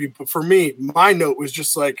 what have you. But for me, my note was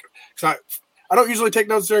just like, I don't usually take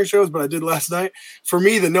notes during shows, but I did last night. For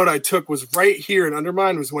me, the note I took was right here in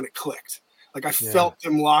Undermine was when it clicked. Like I felt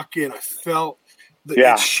them lock in. I felt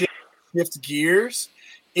the shift gears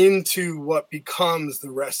into what becomes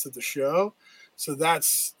the rest of the show. So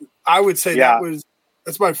I would say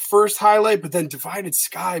that's my first highlight. But then Divided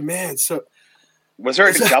Sky, man. So was there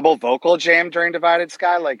a double vocal jam during Divided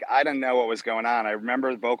Sky? Like I didn't know what was going on. I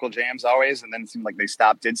remember the vocal jams always, and then it seemed like they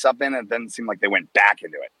stopped, did something, and then it seemed like they went back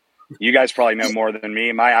into it. You guys probably know more than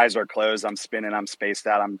me. My eyes are closed. I'm spinning. I'm spaced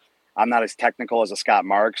out. I'm not as technical as a Scott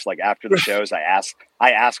Marks. Like after the shows, I ask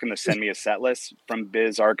him to send me a set list from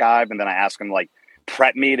Biz Archive, and then I ask him like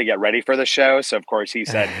prep me to get ready for the show. So of course he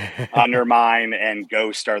said Undermine and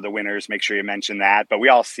Ghost are the winners. Make sure you mention that. But we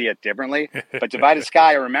all see it differently. But Divided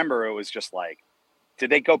Sky, I remember it was just like, did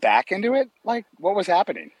they go back into it? Like what was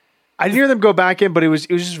happening? I didn't hear them go back in, but it was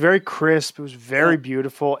just very crisp. It was very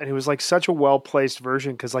beautiful, and it was like such a well-placed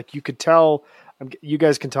version because like you could tell, you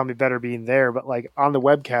guys can tell me better being there, but like on the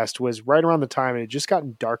webcast was right around the time, and it just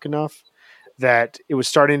gotten dark enough that it was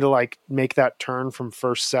starting to like make that turn from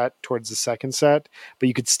first set towards the second set, but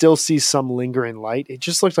you could still see some lingering light. It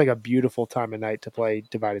just looked like a beautiful time of night to play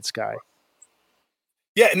Divided Sky.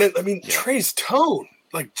 Yeah, and then I mean Trey's tone,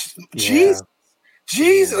 like Jesus,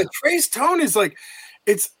 like Trey's tone is like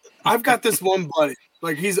I've got this one buddy,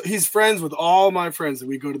 like he's friends with all my friends that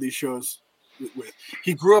we go to these shows with.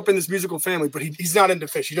 He grew up in this musical family, but he's not into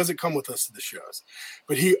Fish. He doesn't come with us to the shows.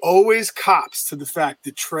 But he always cops to the fact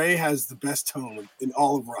that Trey has the best tone in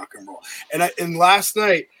all of rock and roll. And last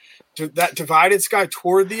night, that Divided Sky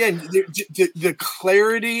toward the end, the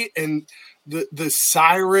clarity and the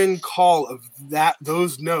siren call of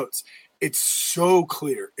those notes, it's so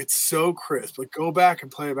clear, it's so crisp. Like, go back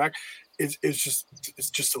and play it back. It's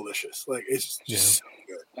just delicious. Like, it's just so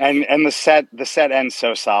good. And the set ends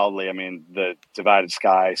so solidly. I mean, the Divided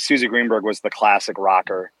Sky. Susie Greenberg was the classic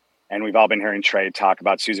rocker, and we've all been hearing Trey talk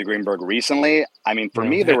about Susie Greenberg recently. I mean, for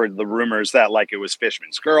me, there were the rumors that like it was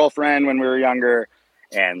Fishman's girlfriend when we were younger,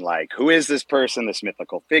 and like, who is this person, this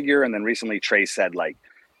mythical figure? And then recently, Trey said like,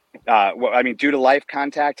 Due to Life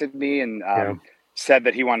contacted me and said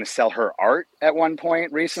that he wanted to sell her art at one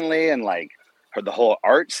point recently, and like the whole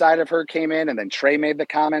art side of her came in, and then Trey made the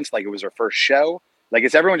comments like it was her first show. Like,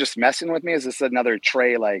 is everyone just messing with me? Is this another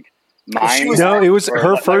Trey like mind? No, it was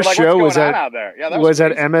her first show was at at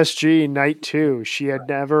MSG night 2. She had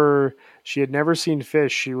never seen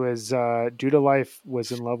Fish. She was Due to Life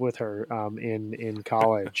was in love with her in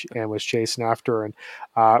college and was chasing after her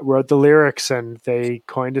and wrote the lyrics, and they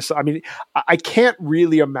coined us. I mean, I can't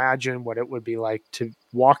really imagine what it would be like to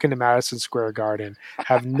walk into Madison Square Garden,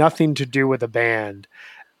 have nothing to do with a band,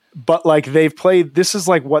 but like they've played, this is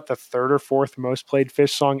like what, the third or fourth most played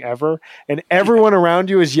Fish song ever, and everyone around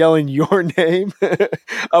you is yelling your name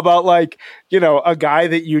about like, you know, a guy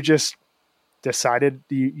that you just decided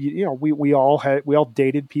we all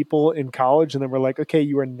dated people in college, and then we're like, okay,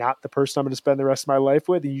 you are not the person I'm going to spend the rest of my life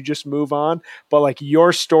with, and you just move on. But like,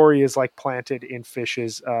 your story is like planted in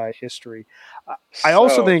Fish's history. I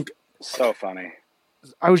also think so funny.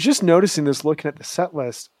 I was just noticing this looking at the set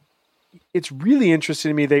list. It's really interesting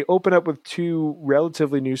to me. They open up with 2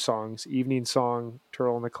 relatively new songs, Evening Song,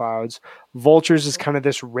 Turtle in the Clouds. Vultures is kind of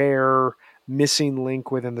this rare missing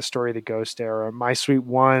link within the story of the Ghost era. My Sweet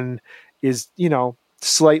One is, you know,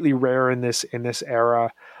 slightly rare in this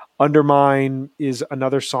era. Undermine is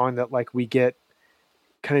another song that like we get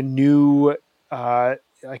kind of new,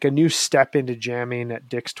 like a new step into jamming at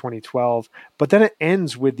Dick's 2012. But then it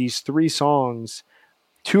ends with these 3 songs,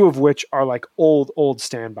 2 of which are like old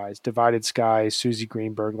standbys: Divided Sky, Susie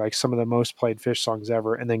Greenberg, like some of the most played Fish songs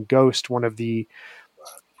ever. And then Ghost,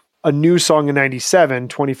 a new song in 97,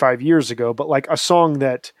 25 years ago, but like a song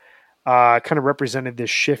that kind of represented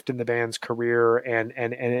this shift in the band's career and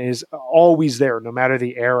is always there, no matter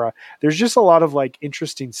the era. There's just a lot of like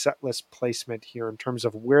interesting set list placement here in terms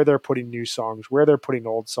of where they're putting new songs, where they're putting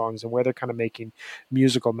old songs, and where they're kind of making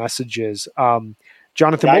musical messages.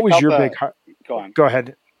 Jonathan, what was your big... Go on. Go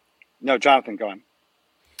ahead. No, Jonathan, go on.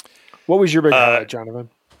 What was your big highlight, Jonathan?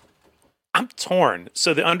 I'm torn.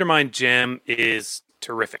 So the Undermine jam is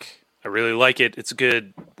terrific. I really like it. It's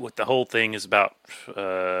good. What the whole thing is about,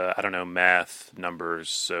 I don't know, math, numbers,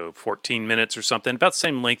 so 14 minutes or something, about the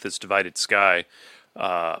same length as Divided Sky.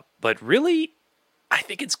 But really, I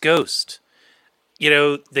think it's Ghost. You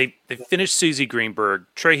know, they finished Susie Greenberg.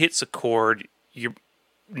 Trey hits a chord.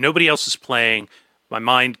 Nobody else is playing. My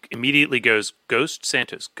mind immediately goes, Ghost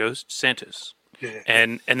Santos.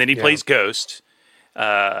 And then he plays Ghost.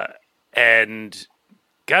 And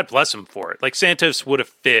God bless him for it. Like, Santos would have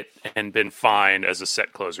fit and been fine as a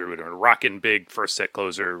set closer. Would have been a rockin' big first set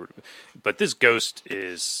closer. But this Ghost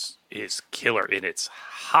is killer, and it's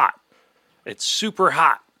hot. It's super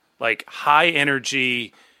hot. Like, high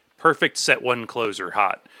energy, perfect set 1 closer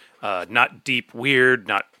hot. Not deep weird,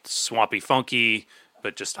 not swampy funky,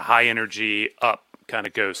 but just high energy, up kind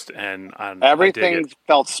of Ghost. And everything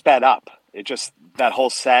felt sped up. It just, that whole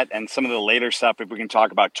set and some of the later stuff, if we can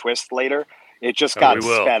talk about Twist later, it just got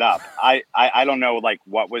sped up. I don't know like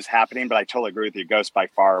what was happening, but I totally agree with you. Ghost by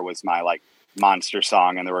far was my like monster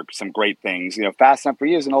song, and there were some great things. You know, Fast Enough for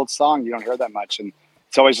You is an old song. You don't hear that much, and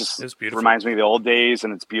it's always just reminds me of the old days,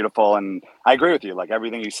 and it's beautiful. And I agree with you. Like,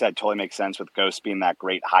 everything you said totally makes sense with Ghost being that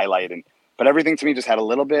great highlight. But everything to me just had a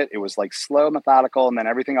little bit. It was like slow, methodical, and then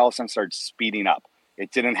everything all of a sudden started speeding up.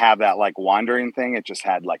 It didn't have that like wandering thing. It just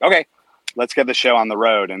had like, okay, let's get the show on the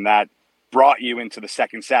road, and that brought you into the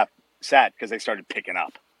second set because they started picking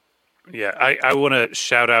up. Yeah, I want to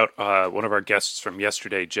shout out one of our guests from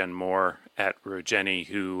yesterday, Jen Moore at Rogeni,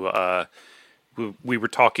 who we were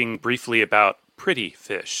talking briefly about Pretty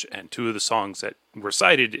Fish, and 2 of the songs that were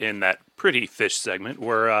cited in that Pretty Fish segment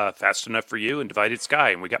were Fast Enough for You and Divided Sky,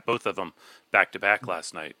 and we got both of them back to back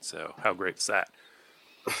last night. So how great is that?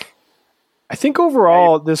 I think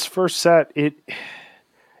overall, this first set,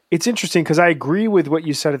 it's interesting because I agree with what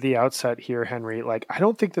you said at the outset here, Henry. Like, I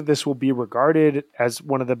don't think that this will be regarded as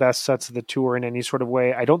one of the best sets of the tour in any sort of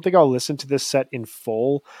way. I don't think I'll listen to this set in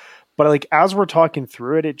full, But like as we're talking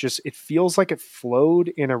through it, it feels like it flowed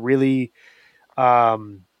in a really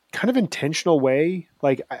kind of intentional way.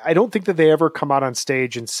 Like I don't think that they ever come out on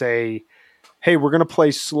stage and say, hey, we're going to play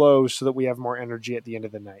slow so that we have more energy at the end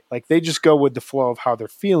of the night. Like they just go with the flow of how they're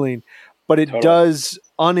feeling, but it does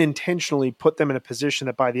unintentionally put them in a position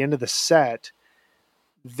that by the end of the set,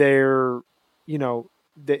 they're, you know,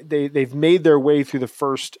 they've made their way through the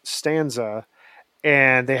first stanza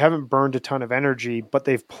and they haven't burned a ton of energy, but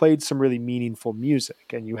they've played some really meaningful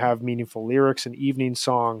music, and you have meaningful lyrics, an evening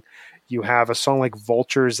song. You have a song like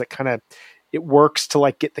Vultures that kind of, it works to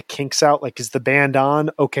like get the kinks out. Like, is the band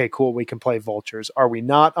on? Okay, cool. We can play Vultures. Are we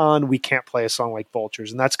not on? We can't play a song like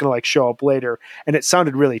Vultures. And that's going to like show up later. And it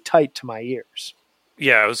sounded really tight to my ears.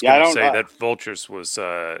 Yeah, I was going to say that Vultures was,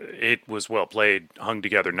 it was well played, hung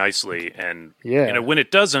together nicely. And, you know, when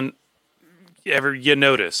it doesn't, you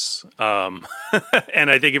notice. And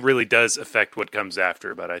I think it really does affect what comes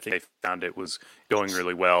after. But I think they found it was going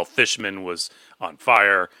really well. Fishman was on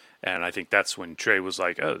fire. And I think that's when Trey was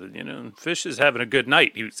like, oh, you know, Fish is having a good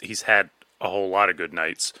night. He's had a whole lot of good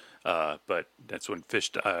nights. But that's when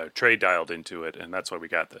Trey dialed into it. And that's why we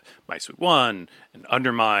got the My Sweet One and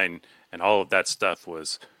Undermine. And all of that stuff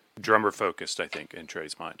was drummer focused, I think, in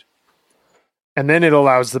Trey's mind. And then it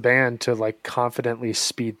allows the band to like confidently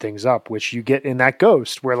speed things up, which you get in that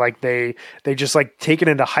Ghost, where like they just like take it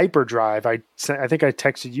into hyperdrive. I think I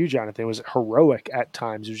texted you, Jonathan. It was heroic at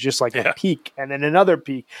times. It was just like a peak, and then another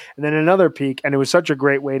peak, and then another peak, and it was such a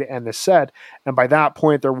great way to end the set. And by that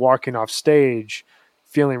point, they're walking off stage,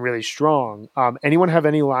 feeling really strong. Anyone have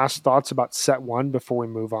any last thoughts about set one before we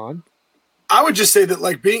move on? I would just say that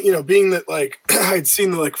like being that like I'd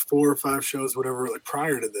seen like 4 or 5 shows, whatever, like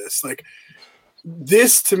prior to this, like.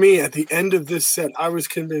 This to me at the end of this set, I was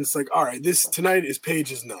convinced like, all right, this tonight is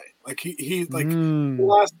Page's night. Like he like the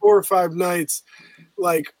last 4 or 5 nights,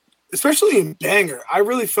 like especially in Banger, I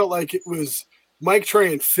really felt like it was Mike,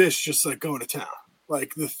 Trey, and Fish just like going to town.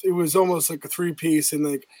 Like it was almost like a 3-piece, and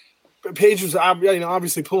like Page was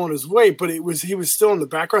obviously pulling his weight, but he was still in the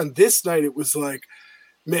background. This night it was like,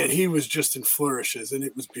 man, he was just in flourishes, and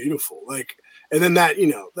it was beautiful. Like, and then that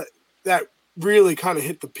that really kind of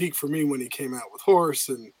hit the peak for me when he came out with Horse,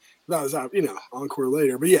 and that was out, encore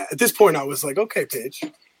later. But yeah, at this point I was like, okay, Page,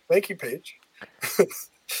 thank you, Page.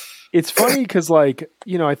 It's funny because like,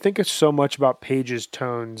 I think it's so much about Page's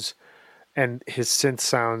tones and his synth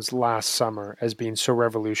sounds last summer as being so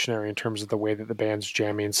revolutionary in terms of the way that the band's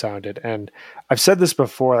jamming sounded. And I've said this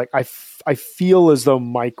before, like I feel as though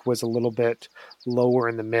Mike was a little bit lower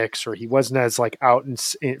in the mix, or he wasn't as like out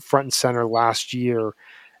in front and center last year.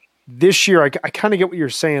 This year, I kind of get what you're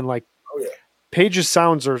saying. Like, Page's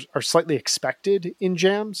sounds are slightly expected in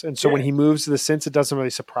jams, and so when he moves to the synths, it doesn't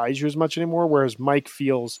really surprise you as much anymore. Whereas Mike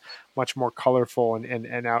feels much more colorful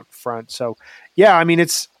and out front. So, yeah, I mean,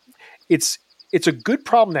 it's a good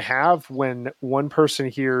problem to have when one person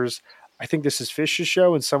hears, I think this is Fish's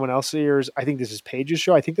show, and someone else hears, I think this is Page's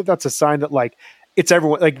show. I think that's a sign that like it's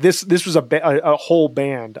everyone. Like this was a whole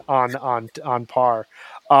band on par.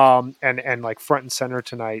 And like front and center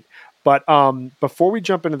tonight. But before we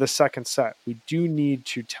jump into the second set, we do need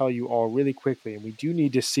to tell you all really quickly, and we do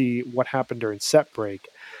need to see what happened during set break.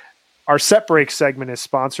 Our set break segment is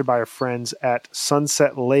sponsored by our friends at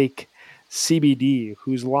Sunset Lake CBD,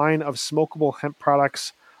 whose line of smokable hemp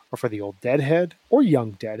products are for the old deadhead or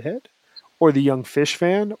young deadhead or the young fish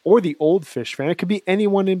fan or the old fish fan. It could be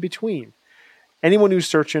anyone in between. Anyone who's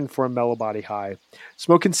searching for a mellow body high.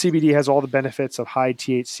 Smoking CBD has all the benefits of high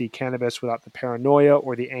THC cannabis without the paranoia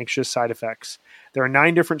or the anxious side effects. There are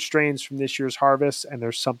 9 different strains from this year's harvest, and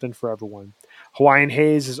there's something for everyone. Hawaiian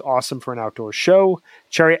Haze is awesome for an outdoor show.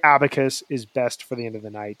 Cherry Abacus is best for the end of the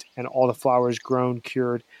night. And all the flowers grown,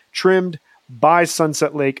 cured, trimmed by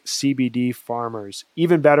Sunset Lake CBD farmers.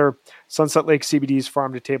 Even better, Sunset Lake CBD's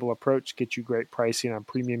farm-to-table approach gets you great pricing on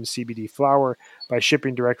premium CBD flower by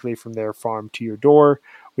shipping directly from their farm to your door.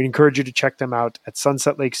 We encourage you to check them out at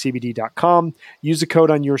sunsetlakecbd.com. Use the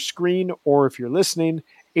code on your screen, or if you're listening,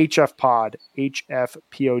 HFPOD,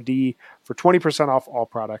 HFPOD, for 20% off all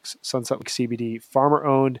products. Sunset Lake CBD,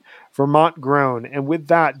 farmer-owned, Vermont-grown. And with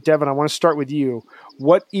that, Devin, I want to start with you.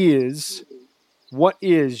 What is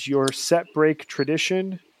your set break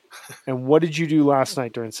tradition, and what did you do last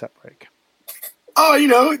night during set break?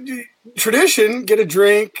 Oh, tradition, get a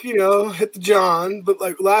drink, hit the John. But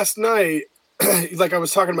like last night, like I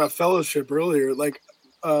was talking about fellowship earlier, like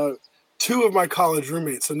 2 of my college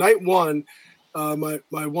roommates. So night 1, my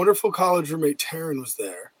wonderful college roommate Taryn was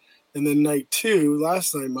there. And then night 2,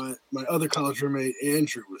 last night, my other college roommate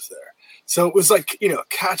Andrew was there. So it was like,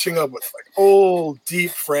 catching up with like old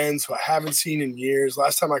deep friends who I haven't seen in years.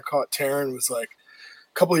 Last time I caught Taryn was like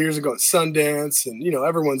a couple of years ago at Sundance, and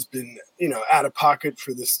everyone's been out of pocket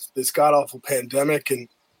for this god awful pandemic, and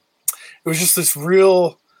it was just this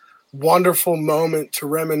real wonderful moment to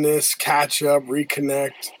reminisce, catch up,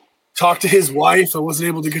 reconnect, talk to his wife. I wasn't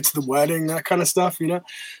able to get to the wedding, that kind of stuff,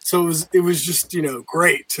 So it was just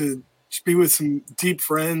great to just be with some deep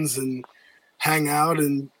friends and hang out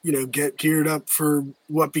and get geared up for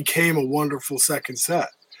what became a wonderful second set.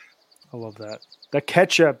 I love that. The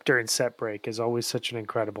catch up during set break is always such an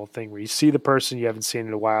incredible thing where you see the person you haven't seen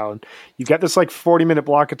in a while, and you got this like 40-minute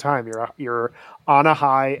block of time. You're on a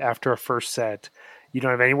high after a first set. You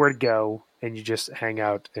don't have anywhere to go, and you just hang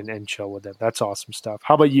out and chill with them. That's awesome stuff.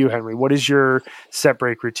 How about you, Henry? What is your set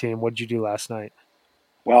break routine? What did you do last night?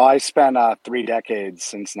 Well, I spent 3 decades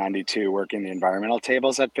since '92 working the environmental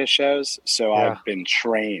tables at Phish shows. So Yeah. I've been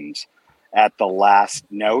trained at the last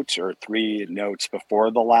note or 3 notes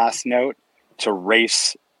before the last note to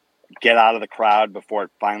race, get out of the crowd before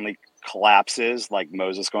it finally collapses, like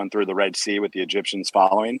Moses going through the Red Sea with the Egyptians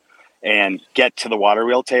following, and get to the water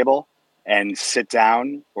wheel table and sit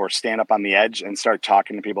down or stand up on the edge and start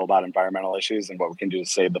talking to people about environmental issues and what we can do to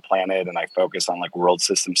save the planet. And I focus on like world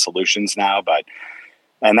system solutions now,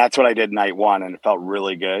 and that's what I did night 1, and it felt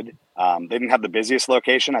really good. They didn't have the busiest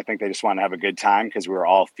location. I think they just wanted to have a good time because we were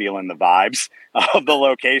all feeling the vibes of the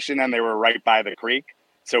location, and they were right by the creek.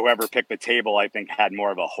 So whoever picked the table, I think, had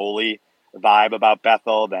more of a holy vibe about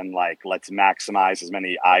Bethel than like, let's maximize as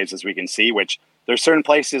many eyes as we can see, which there's certain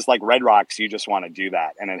places like Red Rocks, you just want to do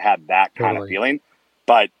that. And it had that kind of feeling.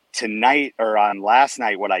 But tonight or on last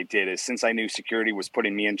night, what I did is, since I knew security was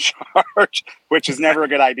putting me in charge, which is never a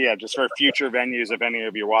good idea, just for future venues, if any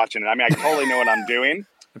of you are watching it. I mean, I totally know what I'm doing.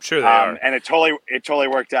 I'm sure they are. And it totally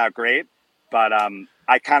worked out great. But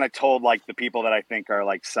I kind of told like the people that I think are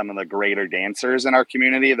like some of the greater dancers in our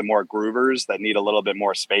community, the more groovers that need a little bit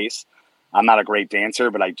more space. I'm not a great dancer,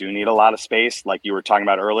 but I do need a lot of space. Like you were talking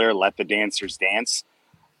about earlier, let the dancers dance.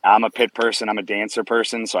 I'm a pit person. I'm a dancer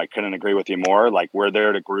person. So I couldn't agree with you more. Like we're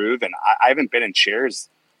there to groove. And I haven't been in chairs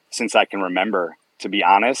since I can remember, to be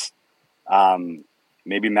honest.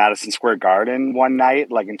 Maybe Madison Square Garden one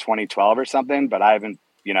night, like in 2012 or something, but I haven't,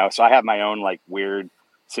 so I have my own like weird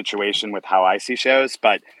situation with how I see shows,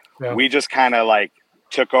 but we just kind of like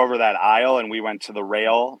took over that aisle and we went to the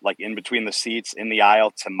rail, like in between the seats in the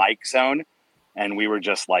aisle to mic zone. And we were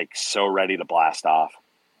just like so ready to blast off.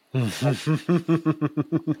 And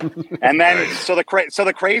then, so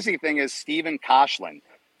the crazy thing is Stephen Koshland,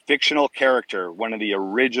 fictional character, one of the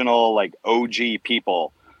original like OG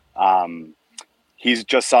people. He's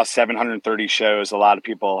just saw 730 shows. A lot of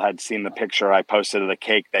people had seen the picture I posted of the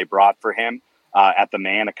cake they brought for him at the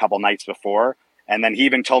Man a couple nights before. And then he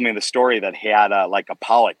even told me the story that he had like a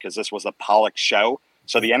Pollock, because this was a Pollock show.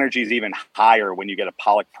 So the energy is even higher when you get a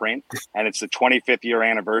Pollock print. And it's the 25th year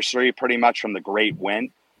anniversary pretty much from the Great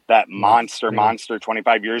Wind, that monster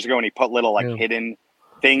 25 years ago. And he put little like hidden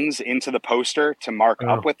things into the poster to mark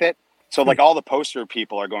up with it. So like all the poster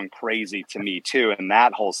people are going crazy to me too in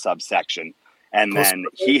that whole subsection. And then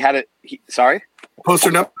he had it. Sorry?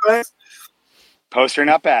 Poster nut bags? Poster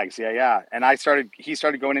nut bags. Yeah. And he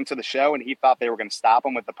started going into the show and he thought they were going to stop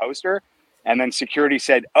him with the poster. And then security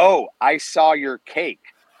said, "Oh, I saw your cake.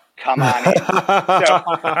 Come on in." so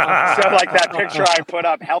like that picture I put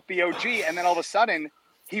up helped the OG. And then all of a sudden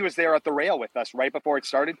he was there at the rail with us right before it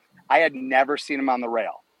started. I had never seen him on the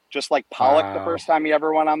rail. Just like Pollock, the first time he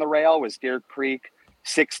ever went on the rail was Deer Creek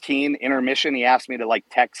 16 intermission. He asked me to like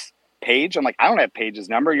text Paige. I'm like, I don't have Paige's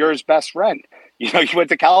number. You're his best friend. You went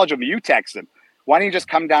to college with me. You text him. Why don't you just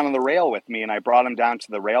come down on the rail with me? And I brought him down to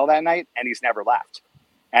the rail that night, and he's never left.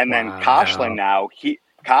 And then Koshland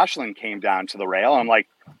Koshland came down to the rail. And I'm like,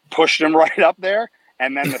 pushed him right up there.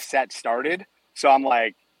 And then the set started. So I'm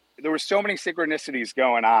like, there were so many synchronicities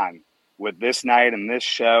going on with this night and this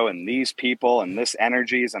show and these people and this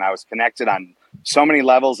energies. And I was connected on so many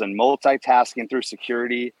levels and multitasking through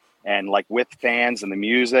security and like with fans and the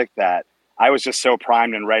music that I was just so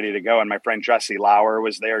primed and ready to go. And my friend Jesse Lauer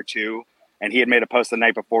was there too. And he had made a post the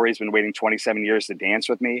night before. He's been waiting 27 years to dance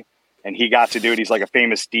with me. And he got to do it. He's like a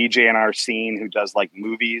famous DJ in our scene who does like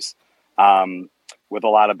movies with a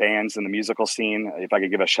lot of bands in the musical scene. If I could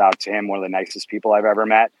give a shout to him, one of the nicest people I've ever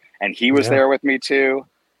met. And he was there with me too.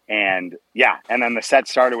 And and then the set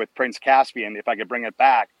started with Prince Caspian. If I could bring it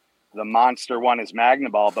back, the monster one is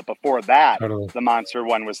Magnaball. But before that, the monster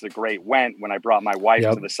one was the Great Went, when I brought my wife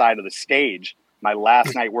to the side of the stage. My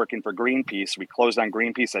last night working for Greenpeace, we closed on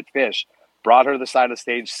Greenpeace at Phish, brought her to the side of the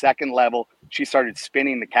stage, second level. She started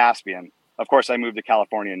spinning the Caspian of course, I moved to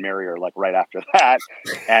California and married her like right after that.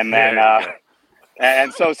 And then,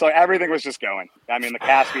 and so everything was just going. I mean, the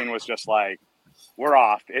Caspian was just like, we're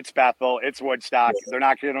off. It's Bethel. It's Woodstock. They're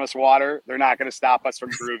not giving us water. They're not going to stop us from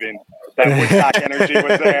grooving. That Woodstock energy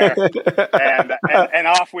was there. And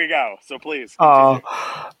off we go. So please continue.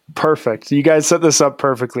 Perfect. You guys set this up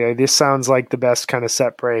perfectly. This sounds like the best kind of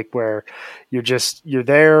set break where you're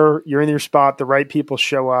there, you're in your spot, the right people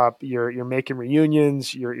show up, you're making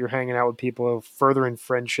reunions, you're hanging out with people, furthering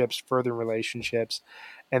friendships, furthering relationships.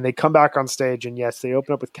 And they come back on stage, and yes, they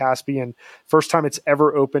open up with Caspian. First time it's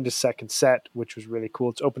ever opened a second set, which was really cool.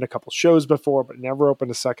 It's opened a couple shows before, but never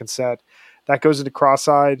opened a second set. That goes into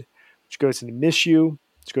Cross-Eyed, which goes into Miss You,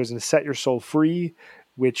 which goes into Set Your Soul Free,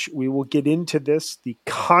 which we will get into this. The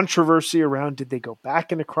controversy around, did they go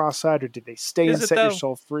back into Cross-Eyed or did they stay and Set Your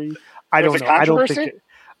Soul Free? I don't know. I don't think it.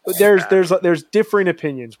 There's differing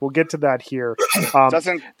opinions. We'll get to that here.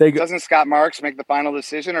 Doesn't Scott Marks make the final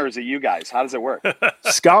decision, or is it you guys? How does it work?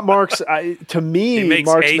 Scott Marks, to me,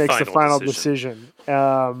 Marks makes the final decision.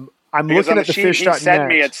 I'm looking at the fish.net. He said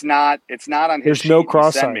me it's not on his There's sheet. no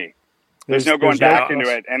Cross-Eyed. There's no going back into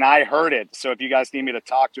it, and I heard it. So if you guys need me to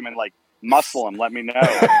talk to him and like muscle him, let me know.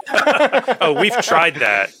 Oh, we've tried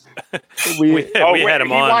that. we had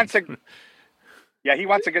him on. He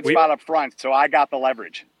wants a good spot up front, so I got the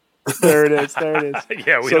leverage. There it is.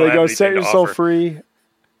 Yeah, so they go Set Your Soul Free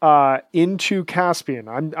into Caspian.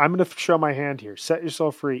 I'm going to show my hand here. Set Your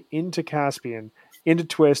Soul Free into Caspian, into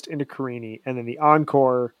Twist, into Carini, and then the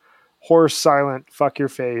encore, Horse Silent, Fuck Your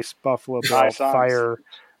Face, Buffalo Bill, Fire,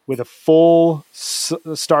 with a full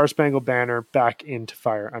Star Spangled Banner back into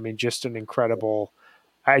Fire. I mean, just an incredible.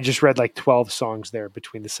 I just read like 12 songs there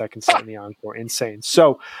between the second set and the encore. Insane.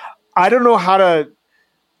 So I don't know I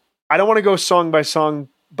don't want to go song by song,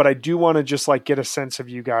 but I do want to just like get a sense of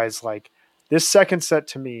you guys. Like this second set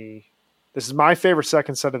to me, this is my favorite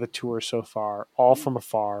second set of the tour so far, All From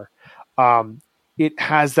Afar. It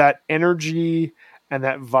has that energy and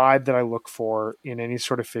that vibe that I look for in any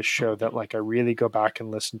sort of Fish show that like I really go back and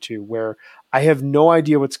listen to, where I have no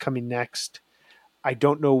idea what's coming next. I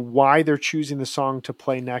don't know why they're choosing the song to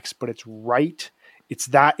play next, but it's right. It's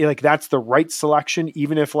that like that's the right selection,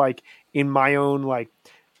 even if like in my own like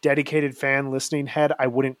dedicated fan listening head, I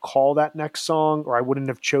wouldn't call that next song, or I wouldn't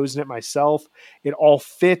have chosen it myself. It all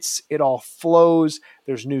fits. It all flows.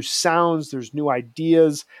 There's new sounds. There's new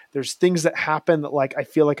ideas. There's things that happen that like I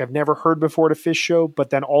feel like I've never heard before at a Fish show, but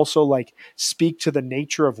then also like speak to the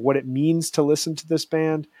nature of what it means to listen to this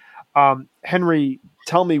band. Henry,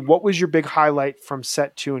 tell me, what was your big highlight from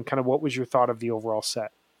set 2, and kind of what was your thought of the overall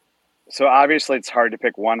set? So obviously it's hard to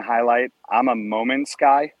pick one highlight. I'm a moments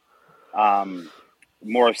guy,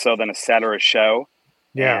 more so than a set or a show.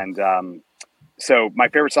 Yeah. And so my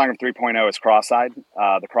favorite song of 3.0 is Cross-Eyed,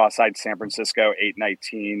 the Cross-Eyed San Francisco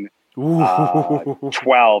 8/19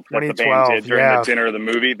 12 that the band did during the dinner of the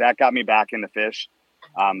movie. That got me back into Fish.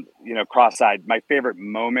 Cross-Eyed, my favorite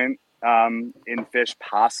moment in Fish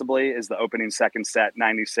possibly is the opening second set,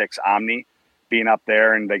 96 Omni, being up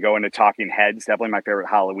there and they go into Talking Heads. Definitely my favorite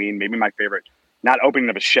Halloween. Maybe my favorite, not opening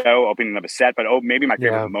of a show, opening of a set, but maybe my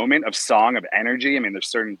favorite moment of song, of energy. I mean, there's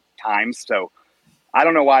certain times. So I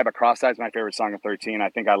don't know why, but Cross-Eyed is my favorite song of 13. I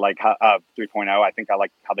think I like 3.0. I think I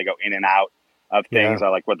like how they go in and out of things. Yeah. I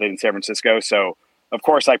like what they did in San Francisco. So of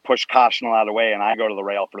course I push Cautional out of the way and I go to the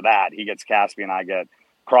rail for that. He gets Caspian, I get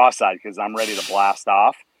Cross-Eyed because I'm ready to blast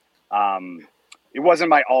off. It wasn't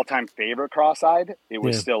my all-time favorite Cross-Eyed. It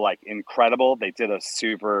was still like incredible. They did a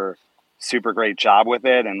super, super great job with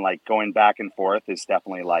it. And like going back and forth is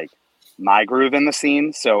definitely like my groove in the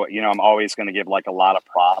scene. So, I'm always going to give like a lot of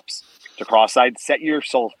props to Cross-Eyed. Set Your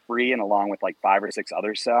Soul Free, and along with like 5 or 6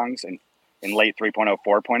 other songs and in late 3.0,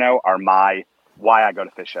 4.0 are why I go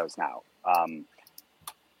to Fish shows now.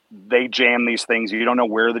 They jam these things. You don't know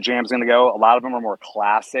where the jam's going to go. A lot of them are more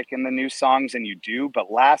classic in the new songs than you do.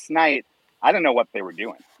 But last night, I didn't know what they were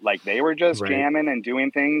doing. Like they were just jamming and doing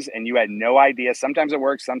things and you had no idea. Sometimes it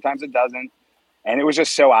works, sometimes it doesn't. And it was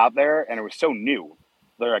just so out there and it was so new.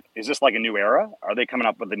 They're like, is this like a new era? Are they coming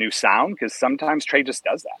up with a new sound? Because sometimes Trey just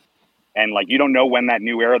does that. And like, you don't know when that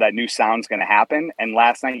new era, that new sound's going to happen. And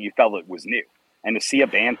last night you felt it was new. And to see a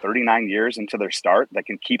band 39 years into their start that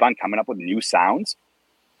can keep on coming up with new sounds.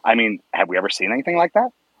 I mean, have we ever seen anything like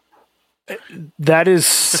that? That is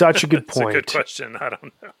such a good point. That's a good question. I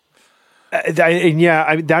don't know.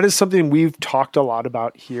 That is something we've talked a lot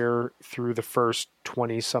about here through the first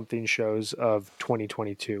 20-something shows of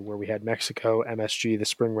 2022, where we had Mexico, MSG, the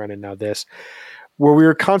spring run, and now this, where we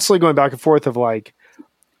were constantly going back and forth of like,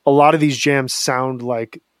 a lot of these jams sound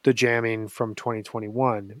like the jamming from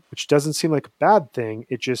 2021, which doesn't seem like a bad thing.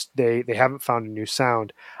 It just they haven't found a new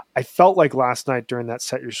sound. I felt like last night during that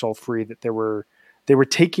Set Your Soul Free that they were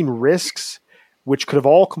taking risks which could have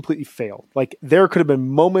all completely failed. Like there could have been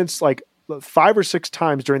moments like 5 or 6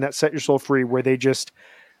 times during that Set Your Soul Free where they just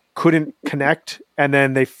couldn't connect, and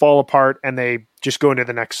then they fall apart and they just go into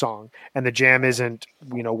the next song, and the jam isn't,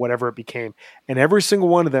 whatever it became. And every single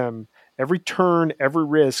one of them, every turn, every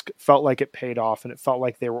risk felt like it paid off, and it felt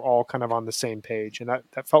like they were all kind of on the same page. And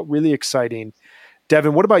that felt really exciting.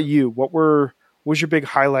 Devin, what about you? What was your big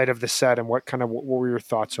highlight of the set, and what were your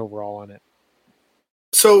thoughts overall on it?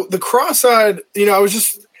 So the cross-eyed,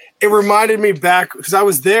 it reminded me back because I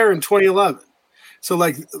was there in 2011. So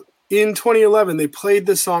like in 2011, they played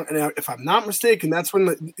this song, and if I'm not mistaken, that's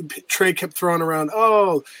when Trey kept throwing around,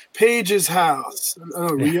 Paige's house.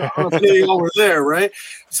 We all were there, right?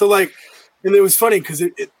 So like, and it was funny because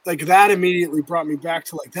it like that immediately brought me back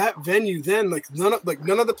to like that venue. Then like none of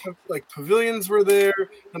the like pavilions were there,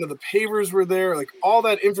 none of the pavers were there, like all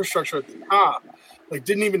that infrastructure at the top like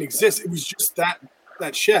didn't even exist. It was just that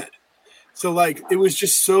shed. So like it was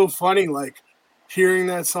just so funny, like hearing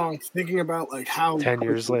that song, thinking about like how 10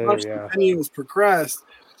 years later, the venue was progressed.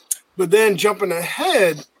 But then jumping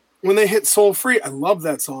ahead, when they hit Soul Free, I love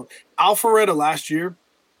that song. Alpharetta last year,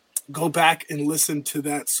 go back and listen to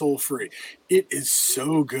that Soul Free. It is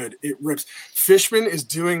so good. It rips. Fishman is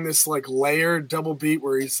doing this like layered double beat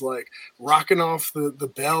where he's like rocking off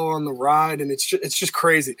the bell on the ride, and it's just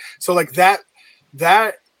crazy. So like that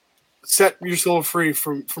Set Your Soul Free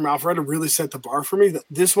from Alpharetta really set the bar for me.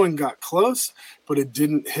 This one got close, but it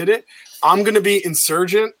didn't hit it. I'm going to be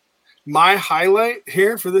Insurgent. My highlight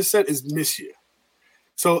here for this set is Miss You.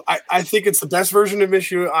 So I think it's the best version of Miss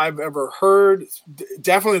You I've ever heard.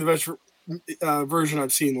 Definitely the best version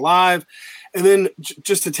I've seen live. And then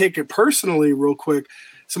just to take it personally real quick.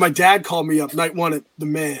 So my dad called me up night one at the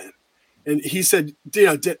Man. And he said,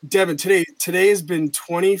 Devin, today has been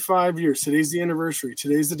 25 years. Today's the anniversary.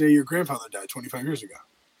 Today's the day your grandfather died 25 years ago.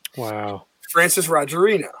 Wow. Francis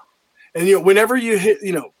Rogerino. And, whenever you hit,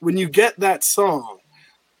 when you get that song,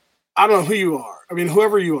 I don't know who you are. I mean,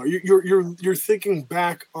 whoever you are, you're thinking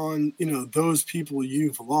back on, those people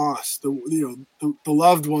you've lost, the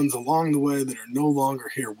loved ones along the way that are no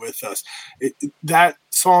longer here with us. That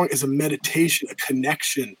song is a meditation, a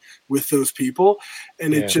connection with those people.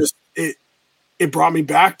 And it brought me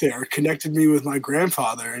back there, connected me with my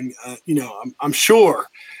grandfather. And, I'm sure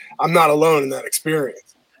I'm not alone in that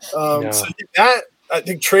experience. So that, I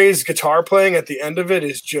think Trey's guitar playing at the end of it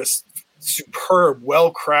is just superb,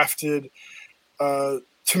 well-crafted. To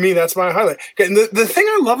me, that's my highlight. And the thing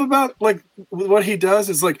I love about like what he does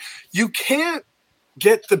is like you can't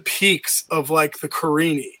get the peaks of like the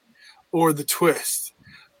Carini or the twist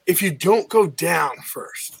if you don't go down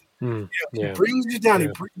first. He brings you down.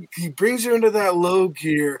 Yeah. He brings you into that low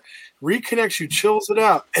gear, reconnects you, chills it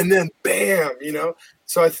out, and then bam,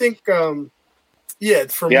 So I think,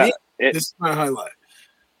 for me, this is my highlight.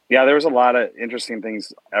 Yeah, there was a lot of interesting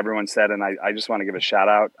things everyone said, and I just want to give a shout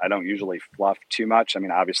out. I don't usually fluff too much. I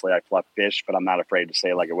mean, obviously I fluff fish, but I'm not afraid to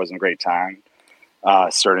say like it wasn't a great time.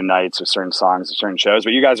 Certain nights or certain songs or certain shows,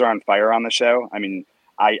 but you guys are on fire on the show. I mean,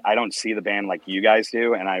 I don't see the band like you guys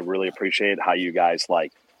do, and I really appreciate how you guys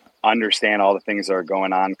like understand all the things that are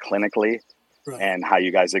going on clinically and how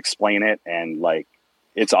you guys explain it. And like,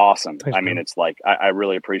 it's awesome. Thanks, I mean, it's like, I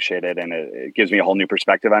really appreciate it. And it gives me a whole new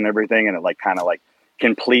perspective on everything. And it like kind of like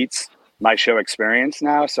completes my show experience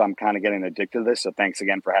now. So I'm kind of getting addicted to this. So thanks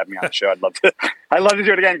again for having me on the show. I'd love to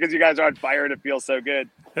do it again because you guys are on fire and it feels so good.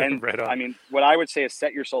 And right on. I mean, what I would say is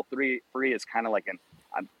Set Your Soul Free is kind of like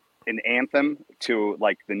an anthem to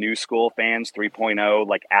like the new school fans 3.0,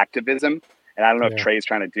 like activism. And I don't know if Trey's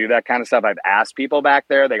trying to do that kind of stuff. I've asked people back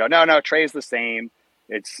there. They go, no, Trey's the same.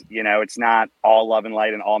 It's, it's not all love and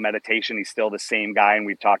light and all meditation. He's still the same guy. And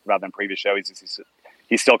we've talked about that in previous show.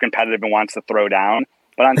 He's still competitive and wants to throw down.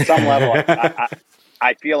 But on some level,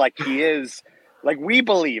 I feel like he is, like, we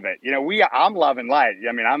believe it. I'm love and light.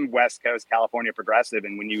 I mean, I'm West Coast, California progressive.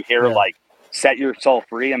 And when you hear like Set Your Soul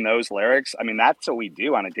Free in those lyrics, I mean, that's what we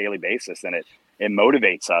do on a daily basis. And it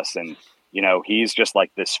motivates us. And, he's just like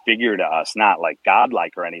this figure to us, not like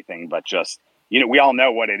godlike or anything, but just, we all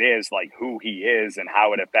know what it is, like who he is and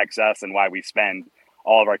how it affects us and why we spend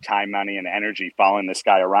all of our time, money, and energy following this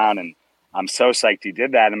guy around. And I'm so psyched he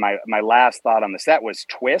did that. And my last thought on the set was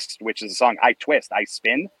Twist, which is a song I twist, I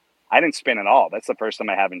spin. I didn't spin at all. That's the first time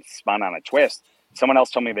I haven't spun on a twist. Someone else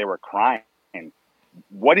told me they were crying.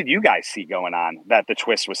 What did you guys see going on that the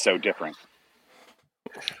twist was so different?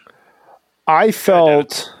 I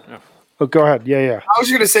felt... Oh, go ahead. Yeah. I was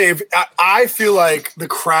going to say, I feel like the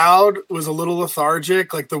crowd was a little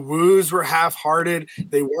lethargic. Like the woos were half-hearted.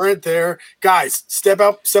 They weren't there. Guys, step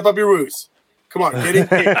up your woos. Come on, get in.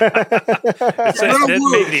 That's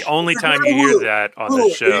maybe the only time you hear that on the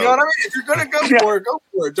show. You know what I mean? If you're going to go for it, go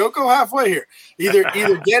for it. Don't go halfway here. Either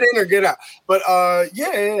get in or get out. But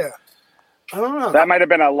yeah. I don't know. That might have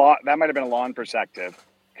been a lawn perspective,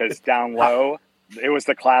 because down low, it was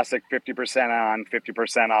the classic 50% on,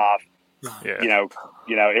 50% off. Yeah.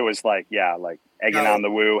 You know, it was like egging on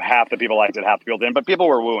the woo. Half the people liked it, half the people didn't. But people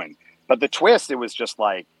were wooing. But the twist, it was just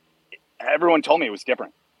like everyone told me it was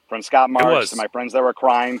different. From Scott Marks to my friends that were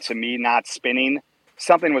crying to me not spinning,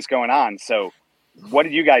 something was going on. So, what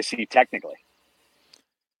did you guys see technically?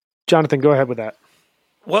 Jonathan, go ahead with that.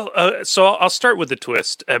 Well, so I'll start with the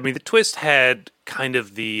twist. I mean, the twist had kind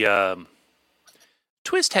of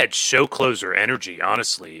twist had show closer energy.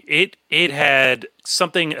 Honestly, it had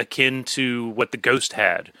something akin to what the Ghost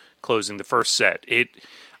had closing the first set.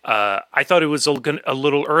 I thought it was a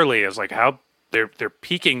little early. I was like, how they're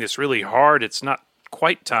peaking this really hard. It's not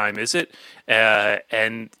quite time, is it?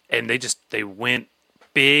 And they went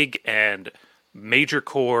big and major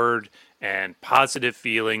chord and positive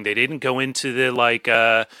feeling. They didn't go into the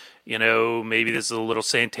maybe this is a little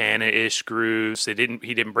Santana-ish grooves. He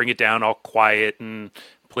didn't bring it down all quiet and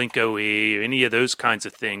plinko-y or any of those kinds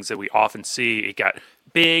of things that we often see. It got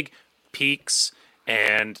big peaks,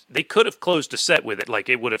 and they could have closed a set with it. Like,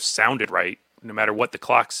 it would have sounded right no matter what the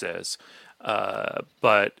clock says.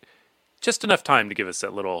 But just enough time to give us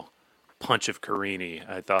that little punch of Carini,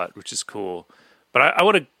 I thought, which is cool. But I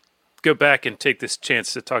want to go back and take this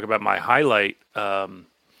chance to talk about my highlight.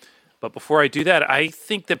 But before I do that, I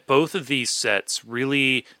think that both of these sets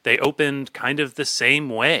really, they opened kind of the same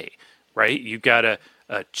way, right? You've got a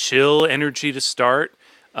chill energy to start.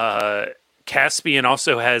 Caspian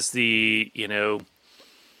also has the,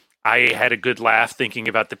 I had a good laugh thinking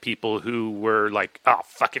about the people who were like, oh,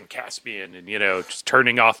 fucking Caspian, and, just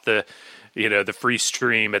turning off the free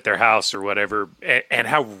stream at their house or whatever, and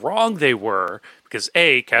how wrong they were, because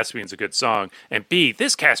A, Caspian's a good song, and B,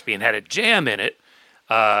 this Caspian had a jam in it,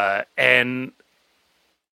 and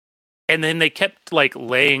then they kept like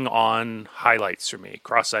laying on highlights for me.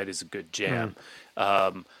 Cross-Eyed is a good jam.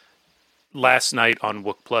 Last night on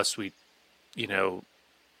Wook Plus,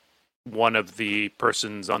 one of the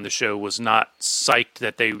persons on the show was not psyched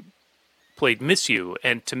that they played Miss You,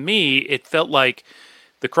 and to me, it felt like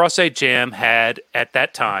the Cross-Eyed Jam had, at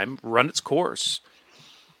that time, run its course.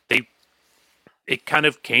 It kind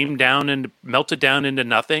of came down and melted down into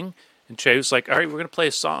nothing, and Che was like, all right, we're going to play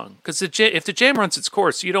a song. Because if the jam runs its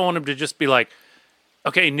course, you don't want him to just be like,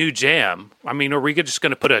 okay, new jam. I mean, are we just going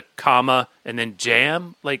to put a comma and then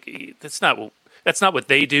jam? Like, that's not what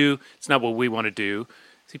they do. It's not what we want to do.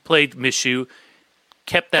 So he played Miss You,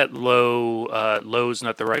 kept that low's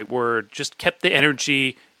not the right word, just kept the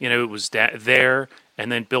energy, it was there,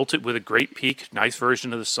 and then built it with a great peak, nice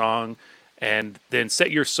version of the song, and then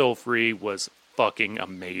Set Your Soul Free was fucking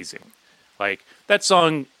amazing. Like, that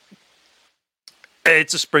song,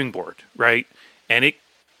 it's a springboard, right? And it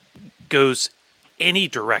goes any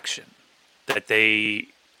direction that they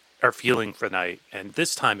are feeling for the night. And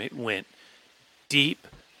this time it went deep,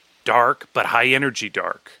 dark, but high energy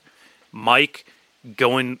dark. Mike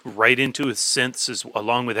going right into his synths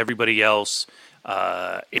along with everybody else.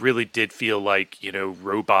 It really did feel like,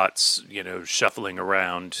 robots, shuffling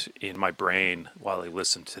around in my brain while I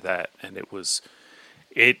listened to that. And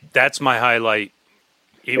that's my highlight.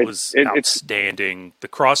 It was outstanding. The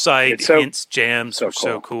Cross-Eyed hints jams were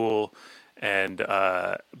so cool. And,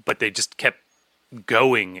 but they just kept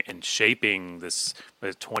going and shaping this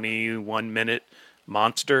 21-minute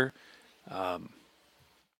monster.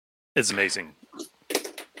 It's amazing.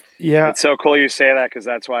 Yeah. It's so cool you say that, because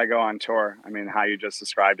that's why I go on tour. I mean, how you just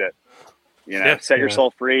described it. Set Your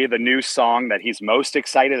Soul Free, the new song that he's most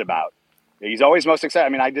excited about. He's always most excited. I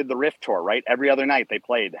mean, I did the Riff Tour, right? Every other night they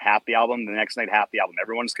played half the album, the next night half the album.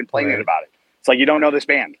 Everyone's complaining about it. It's like, you don't know this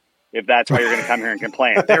band if that's why you're going to come here and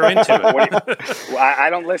complain. They're into it. I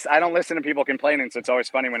don't listen to people complaining, so it's always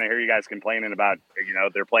funny when I hear you guys complaining about,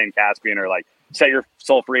 they're playing Caspian, or like Set Your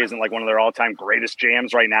Soul Free isn't like one of their all-time greatest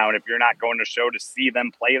jams right now, and if you're not going to show to see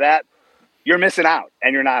them play that, you're missing out,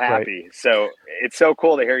 and you're not happy. Right. So it's so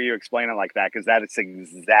cool to hear you explain it like that, because that is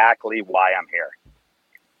exactly why I'm here.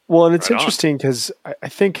 Well, and it's interesting because I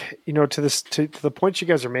think, to the points you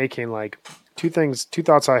guys are making, like two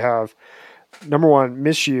thoughts I have. Number one,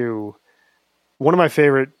 Miss You, one of my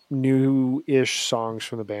favorite new-ish songs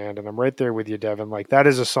from the band, and I'm right there with you, Devin. Like, that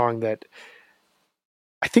is a song that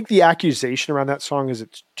I think the accusation around that song is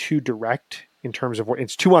it's too direct in terms of what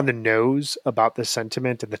it's too on the nose about the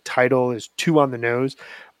sentiment, and the title is too on the nose.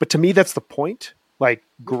 But to me, that's the point. Like,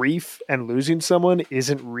 grief and losing someone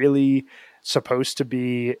isn't really supposed to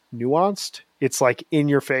be nuanced. It's like in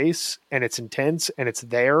your face, and it's intense, and it's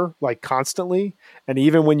there like constantly. And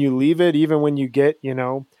even when you leave it, even when you get,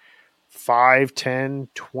 5, 10,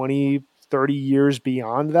 20, 30 years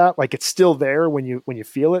beyond that, like, it's still there when you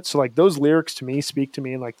feel it. So like, those lyrics to me speak to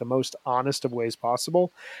me in like the most honest of ways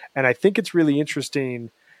possible. And I think it's really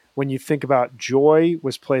interesting when you think about Joy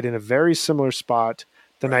was played in a very similar spot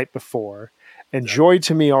the night before. And Joy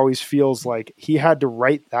to me always feels like he had to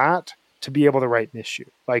write that to be able to write Miss You.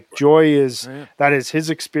 Like, Joy is, that is his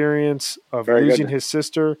experience of losing his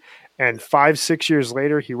sister. And 5-6 years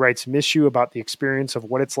later, he writes Miss You about the experience of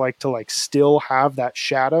what it's like to like still have that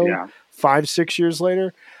shadow 5-6 years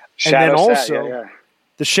later. And then also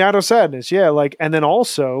the shadow sadness. Yeah. Like, and then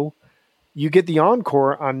also you get the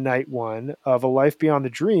encore on night one of A Life Beyond the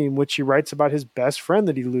Dream, which he writes about his best friend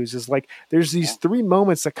that he loses. Like, there's these 3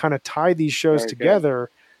 moments that kind of tie these shows together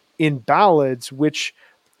in ballads, which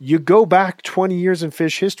you go back 20 years in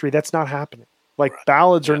Phish history, that's not happening. Like,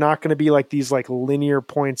 ballads are not going to be like these like linear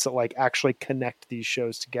points that like actually connect these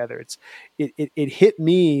shows together. It hit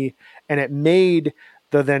me, and it made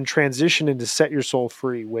the then transition into Set Your Soul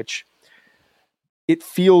Free, which it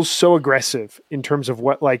feels so aggressive in terms of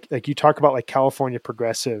what like you talk about like California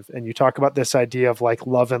progressive, and you talk about this idea of like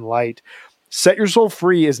love and light. Set Your Soul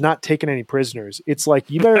Free is not taking any prisoners. It's like,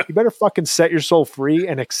 you better fucking set your soul free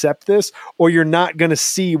and accept this, or you're not going to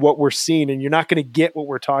see what we're seeing, and you're not going to get what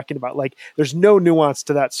we're talking about. Like, there's no nuance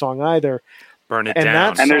to that song either. Burn it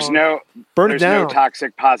down. And there's no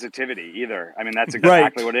toxic positivity either. I mean, that's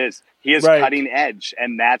exactly what it is. He is cutting edge,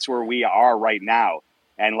 and that's where we are right now.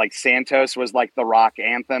 And like, Santos was like the rock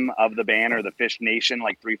anthem of the band or the Phish Nation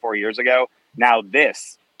like 3-4 years ago. Now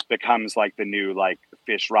this becomes like the new like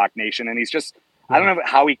Phish Rock Nation, and he's just I don't know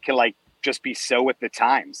how he can like just be so with the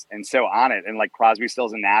times and so on it. And like, Crosby,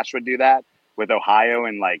 Stills, and Nash would do that with Ohio,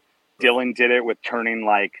 and like Dylan did it with turning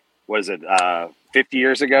like, was it 50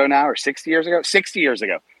 years ago now, or 60 years ago? 60 years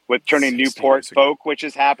ago with turning Newport folk, which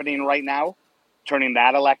is happening right now, turning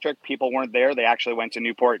that electric. People weren't there. They actually went to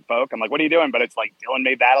Newport folk. I'm like, what are you doing? But it's like, Dylan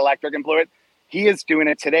made that electric and blew it. He is doing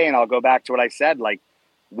it today. And I'll go back to what I said, like,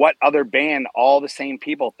 what other band, all the same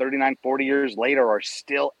people 39, 40 years later are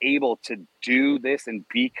still able to do this and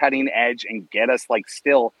be cutting edge and get us like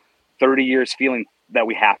still 30 years feeling that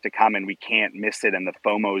we have to come and we can't miss it. And the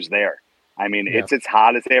FOMO's there. I mean, it's as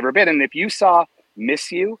hot as they ever been. And if you saw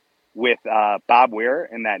Miss You with Bob Weir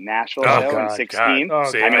in that Nashville show in 16,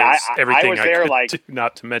 See, I mean, I was there like,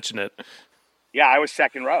 not to mention it. Yeah, I was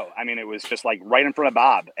second row. I mean, it was just like right in front of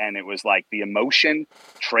Bob. And it was like the emotion,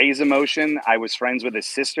 Trey's emotion. I was friends with his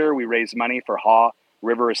sister. We raised money for Haw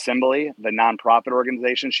River Assembly, the nonprofit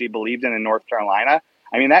organization she believed in North Carolina.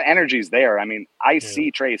 I mean, that energy's there. I mean, I see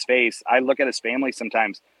Trey's face. I look at his family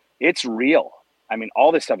sometimes. It's real. I mean,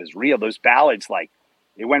 all this stuff is real. Those ballads, like,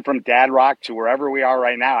 it went from dad rock to wherever we are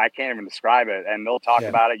right now. I can't even describe it. And they'll talk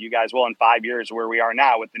about it. You guys will in 5 years where we are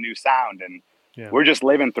now with the new sound. And we're just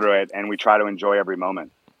living through it, and we try to enjoy every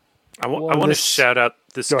moment. I want to shout out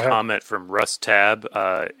this comment from Russ Tabb,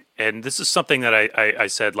 and this is something that I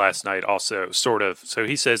said last night also, sort of. So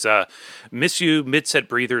he says, Miss You mid-set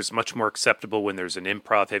breather is much more acceptable when there's an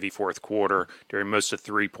improv-heavy fourth quarter. During most of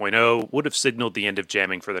 3.0, would have signaled the end of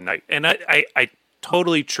jamming for the night. And I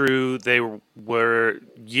totally true. They were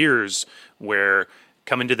years where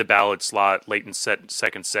come into the ballad slot late in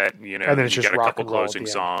second set, you know, and then you got a couple closing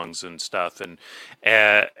songs and stuff.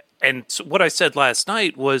 And so what I said last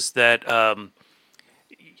night was that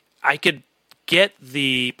I could get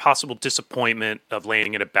the possible disappointment of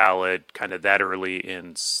landing in a ballad kind of that early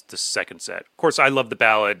in the second set. Of course, I love the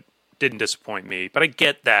ballad, didn't disappoint me, but I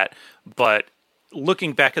get that. But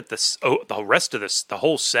looking back at the rest of the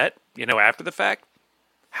whole set, you know, after the fact,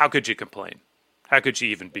 how could you complain? How could you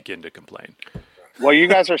even begin to complain? Well, you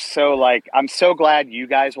guys are so like, I'm so glad you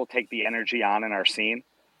guys will take the energy on in our scene,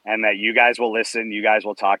 and that you guys will listen. You guys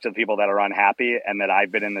will talk to the people that are unhappy, and that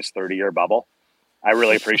I've been in this 30-year bubble. I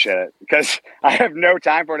really appreciate it, because I have no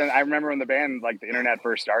time for it. And I remember when the band, like the internet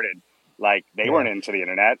first started, like they weren't into the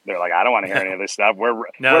internet. They're like, I don't want to hear any of this stuff. We're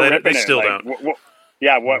ripping they still it. don't.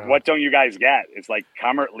 What don't you guys get? It's like,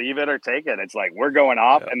 come or leave it or take it. It's like, we're going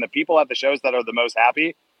off, and the people at the shows that are the most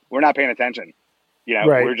happy, we're not paying attention. You know,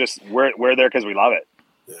 we're there because we love it.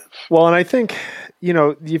 Well, and I think, you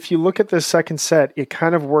know, if you look at the second set, it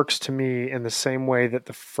kind of works to me in the same way that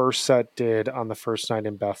the first set did on the first night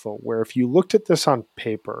in Bethel, where if you looked at this on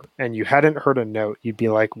paper and you hadn't heard a note, you'd be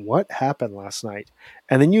like, what happened last night?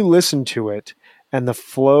 And then you listen to it and the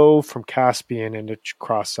flow from Caspian into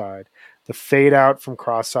Cross-Side, the fade out from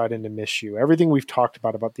Cross-Side into Miss You, everything we've talked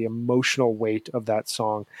about the emotional weight of that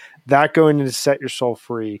song, that going into Set Your Soul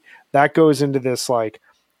Free, that goes into this, like,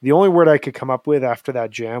 the only word I could come up with after that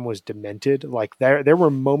jam was demented. Like there were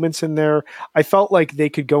moments in there. I felt like they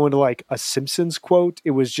could go into like a Simpsons quote. It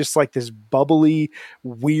was just like this bubbly,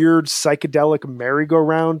 weird, psychedelic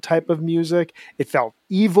merry-go-round type of music. It felt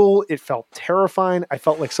evil. It felt terrifying. I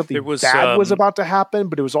felt like something bad was about to happen,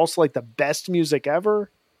 but it was also like the best music ever.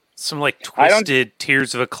 Some like twisted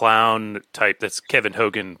Tears of a Clown type. That's Kevin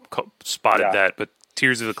Hogan spotted that, but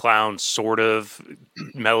Tears of the Clown sort of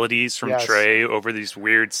melodies from Trey over these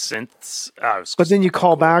weird synths. But then you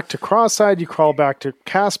call back to Cross-Side, you call back to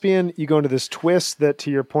Caspian, you go into this twist that, to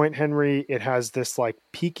your point, Henry, it has this like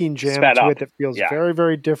peaking jam to it that feels very,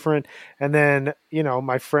 very different. And then, you know,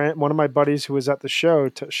 my friend, one of my buddies who was at the show,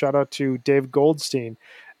 shout out to Dave Goldstein,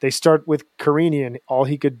 they start with Carini, and all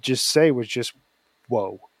he could just say was just,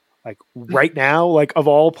 whoa. Like right now, like of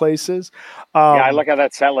all places. I look at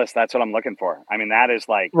that set list. That's what I'm looking for. I mean, that is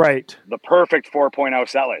like the perfect 4.0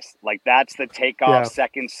 set list. Like that's the takeoff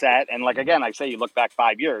second set. And like, again, I say you look back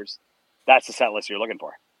 5 years, that's the set list you're looking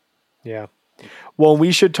for. Yeah. Well,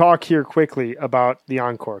 we should talk here quickly about the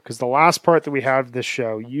encore, because the last part that we have of this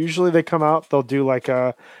show, usually they come out, they'll do like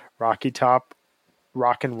a Rocky Top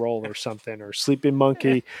rock and roll or something, or Sleeping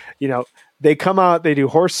Monkey. You know, they come out, they do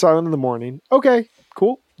Horse Silent in the Morning. Okay,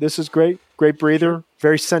 cool. This is great. Great breather.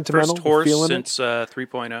 Very sentimental. First horse since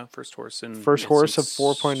 3.0. First horse of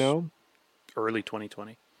 4.0. Early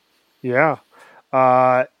 2020. Yeah.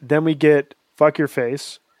 Then we get Fuck Your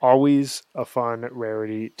Face. Always a fun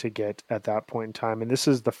rarity to get at that point in time. And this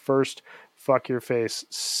is the first Fuck Your Face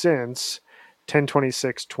since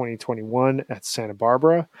 10/26/2021 at Santa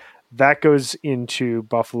Barbara. That goes into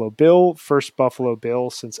Buffalo Bill, first Buffalo Bill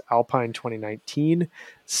since Alpine 2019,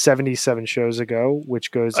 77 shows ago,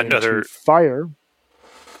 which goes into Fire.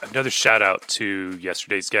 Another shout out to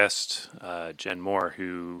yesterday's guest, Jen Moore,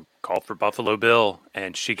 who called for Buffalo Bill,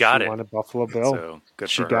 and she got it. She wanted Buffalo Bill. So good for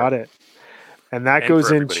she her. Got it. And that goes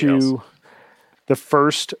into the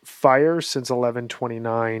first Fire since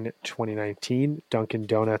 11/29/2019, Dunkin'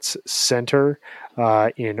 Donuts Center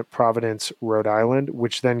in Providence, Rhode Island,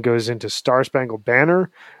 which then goes into Star Spangled Banner,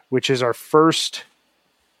 which is our first.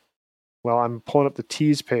 Well, I'm pulling up the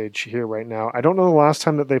tease page here right now. I don't know the last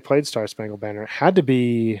time that they played Star Spangled Banner. It had to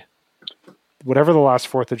be whatever the last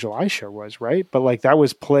 4th of July show was, right? But like that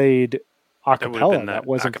was played a cappella. That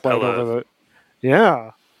wasn't played over the.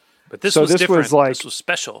 Yeah. But this was different. This was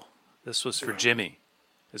special. This was for Jimmy.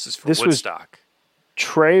 This is for Woodstock.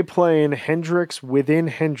 Trey playing Hendrix within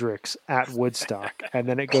Hendrix at Woodstock, and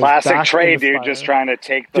then it goes classic back Trey, dude, just trying to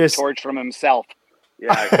take the torch from himself.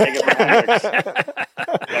 Yeah, take it from Hendrix.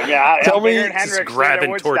 Tell me, Hendrix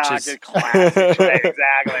grabbing torches. Classic Trey,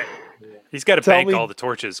 exactly. He's got to bank all the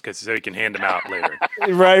torches so he can hand them out later.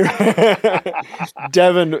 Right.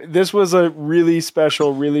 Devin, this was a really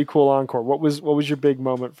special, really cool encore. What was your big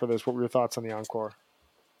moment for this? What were your thoughts on the encore?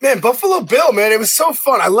 Man, Buffalo Bill, man, it was so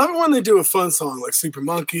fun. I love it when they do a fun song like Sleeping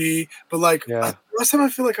Monkey. But like last time I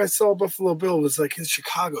feel like I saw Buffalo Bill was like in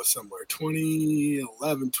Chicago somewhere,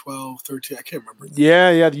 2011, 12, 13. I can't remember.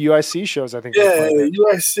 Yeah, the UIC shows, I think. Yeah,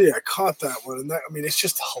 UIC. I caught that one. And it's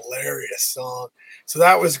just a hilarious song. So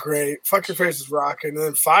that was great. Fuck Your Face is rocking. And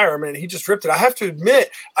then Fire, man, he just ripped it. I have to admit,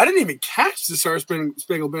 I didn't even catch the Star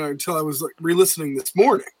Spangled Banner until I was like re-listening this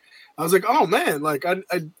morning. I was like, oh man, like I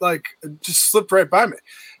like it just slipped right by me.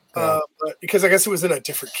 But because I guess it was in a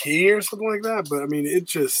different key or something like that. But I mean,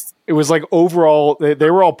 it was like overall, they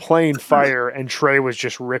were all playing Fire, and Trey was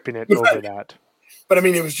just ripping it over that. But I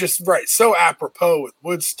mean, it was just so apropos with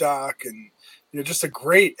Woodstock, and just a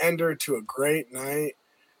great ender to a great night.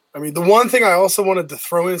 I mean, the one thing I also wanted to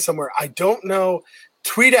throw in somewhere, I don't know,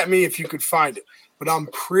 tweet at me if you could find it, but I'm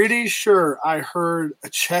pretty sure I heard a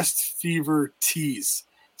Chest Fever tease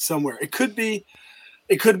somewhere. It could be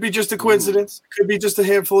just a coincidence. It could be just a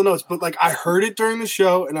handful of notes. But like I heard it during the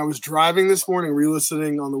show, and I was driving this morning,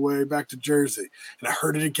 re-listening on the way back to Jersey, and I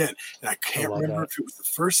heard it again. And I can't remember if it was the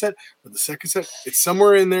first set or the second set. It's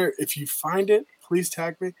somewhere in there. If you find it, please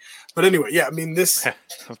tag me. But anyway, yeah, I mean this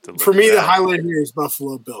for me, the highlight here is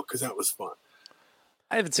Buffalo Bill, because that was fun.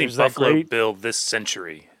 I haven't seen Buffalo Bill this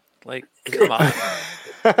century. Like, come on.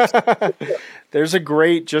 There's a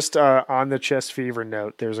great, just on the Chest Fever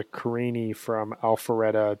note, there's a Carini from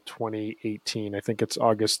Alpharetta 2018. I think it's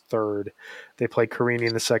August 3rd. They play Carini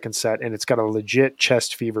in the second set, and it's got a legit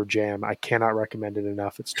Chest Fever jam. I cannot recommend it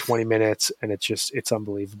enough. It's 20 minutes, and it's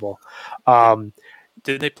unbelievable.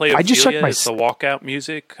 Did they play Ophelia? I just checked my the walkout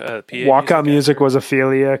music. PA walkout music was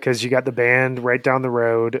Ophelia because you got the band right down the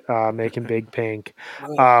road making Big Pink.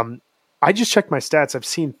 I just checked my stats. I've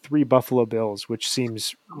seen 3 Buffalo Bills, which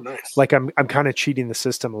seems like I'm kind of cheating the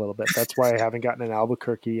system a little bit. That's why I haven't gotten an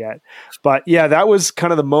Albuquerque yet. But yeah, that was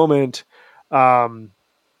kind of the moment.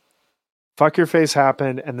 Fuck Your Face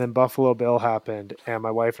happened, and then Buffalo Bill happened, and my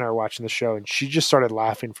wife and I were watching the show, and she just started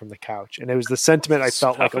laughing from the couch. And it was the sentiment I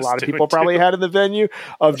felt like a lot of people probably had in the venue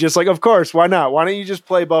of just like, of course, why not? Why don't you just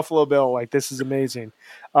play Buffalo Bill? Like, this is amazing.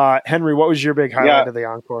 Henry, what was your big highlight of the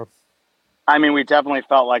encore? I mean, we definitely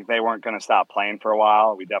felt like they weren't going to stop playing for a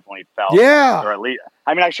while. We definitely felt, or at least,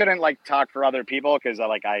 I mean, I shouldn't like talk for other people because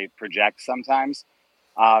I project sometimes.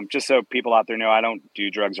 Just so people out there know, I don't do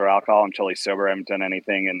drugs or alcohol. I'm totally sober. I haven't done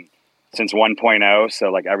anything since 1.0.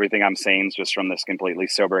 So like everything I'm saying is just from this completely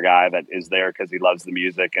sober guy that is there because he loves the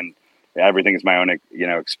music, and everything is my own,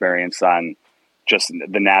 experience on just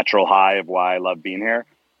the natural high of why I love being here.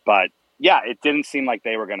 But yeah, it didn't seem like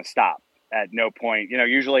they were going to stop at no point.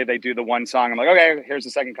 Usually they do the one song. I'm like, okay, here's the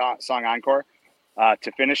second song encore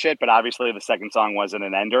to finish it. But obviously the second song wasn't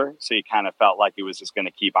an ender. So you kind of felt like it was just going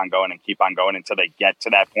to keep on going until they get to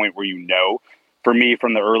that point where, for me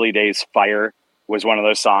from the early days, Fire was one of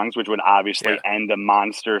those songs, which would obviously end a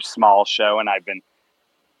monster small show. And I've been,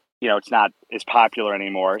 it's not as popular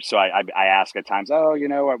anymore. So I ask at times,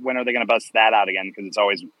 when are they going to bust that out again? Because it's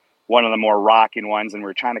always one of the more rocking ones. And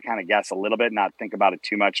we're trying to kind of guess a little bit, not think about it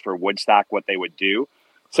too much for Woodstock, what they would do.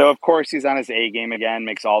 So of course he's on his A game again,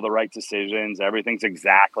 makes all the right decisions. Everything's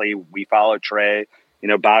exactly, we follow Trey,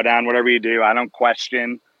 bow down, whatever you do. I don't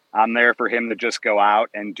question. I'm there for him to just go out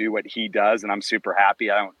and do what he does. And I'm super happy.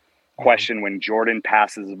 I don't question when Jordan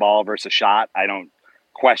passes the ball versus a shot. I don't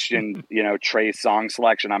question, Trey's song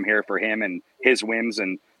selection. I'm here for him and his whims.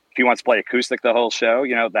 And if he wants to play acoustic the whole show,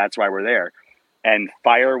 that's why we're there. And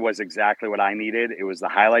Fire was exactly what I needed. It was the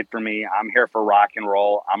highlight for me. I'm here for rock and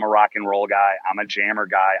roll. I'm a rock and roll guy. I'm a jammer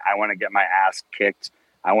guy. I want to get my ass kicked.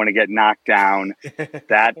 I want to get knocked down.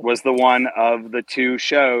 That was the one of the 2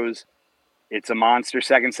 shows. It's a monster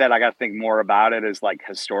second set. I got to think more about it as like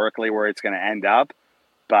historically where it's going to end up.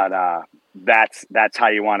 But that's how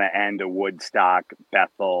you want to end a Woodstock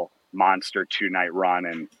Bethel monster 2-night run,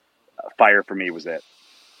 and Fire for me was it.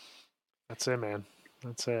 That's it, man.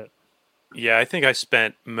 That's it. Yeah, I think I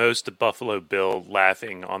spent most of Buffalo Bill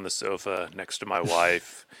laughing on the sofa next to my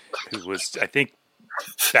wife, who was, I think,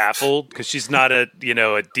 baffled because she's not a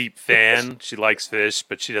deep fan. She likes Fish,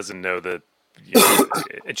 but she doesn't know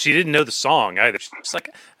and she didn't know the song either. She's like,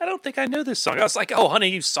 I don't think I know this song. I was like, oh, honey,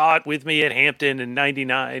 you saw it with me at Hampton in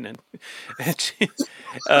 '99. And she,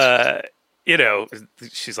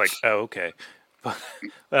 she's like, oh, okay. But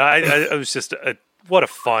I was just, what a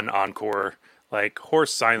fun encore. Like,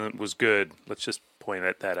 Horse Silent was good. Let's just point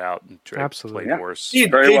that out. And absolutely. Horse.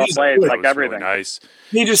 Very well played, like everything. Really nice.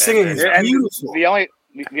 He just singing is beautiful. The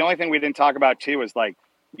only thing we didn't talk about, too, was like,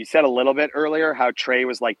 you said a little bit earlier how Trey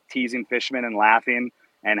was like teasing Fishman and laughing,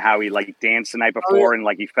 and how he like danced the night before and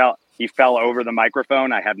like he fell over the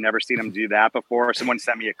microphone. I have never seen him do that before. Someone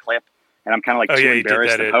sent me a clip, and I'm kind of like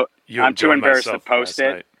too embarrassed to post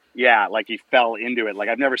it. Night. Yeah, like he fell into it. Like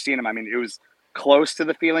I've never seen him. I mean, it was close to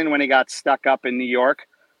the feeling when he got stuck up in New York.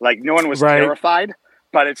 Like no one was terrified,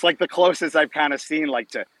 but it's like the closest I've kind of seen. Like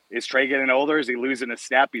is Trey getting older? Is he losing a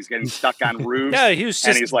step? He's getting stuck on roofs. Yeah, he was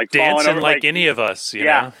just he's like dancing over, like any of us, you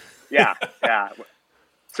know? Yeah.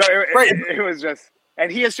 So it was just,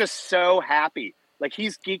 and he is just so happy. Like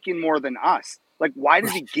he's geeking more than us. Like why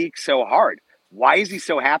does he geek so hard? Why is he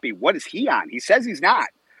so happy? What is he on? He says he's not,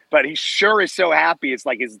 but he sure is so happy. It's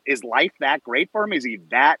like, is life that great for him? Is he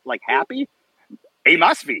that like happy? He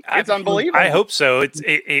must be. It's unbelievable. I hope so. It's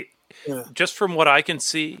just from what I can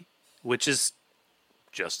see, which is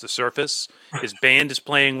just the surface. His band is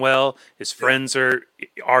playing well. His friends are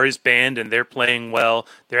his band, and they're playing well.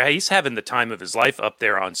 He's having the time of his life up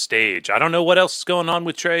there on stage. I don't know what else is going on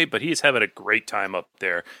with Trey, but he's having a great time up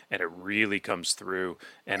there, and it really comes through.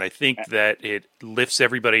 And I think that it lifts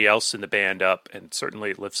everybody else in the band up, and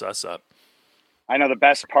certainly it lifts us up. I know the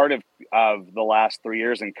best part of the last 3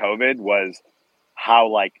 years in COVID was how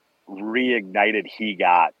like reignited he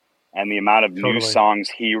got, and the amount of new songs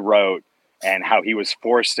he wrote, and how he was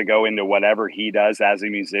forced to go into whatever he does as a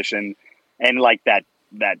musician. And like that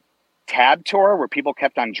tab tour where people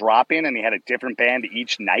kept on dropping and he had a different band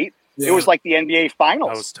each night. Yeah. It was like the NBA finals.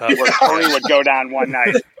 That was tough. Where Curry would go down one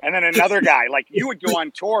night and then another guy. Like you would go on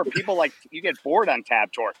tour. People like you get bored on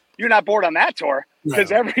tab tour. You're not bored on that tour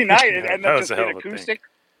because every night it ended up just being acoustic.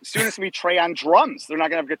 soon it's going to be Trey on drums. They're not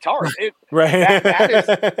going to have guitars. Right.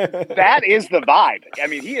 That is the vibe. I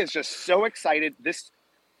mean, he is just so excited.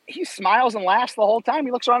 He smiles and laughs the whole time.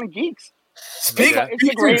 He looks around and geeks. It's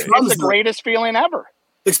the greatest feeling ever.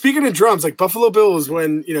 Like, speaking of drums, like Buffalo Bill was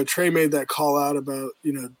when, Trey made that call out about,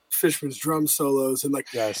 Fishman's drum solos. And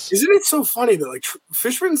yes. Isn't it so funny that like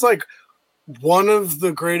Fishman's like one of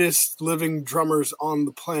the greatest living drummers on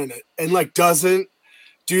the planet and like doesn't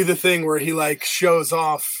do the thing where he like shows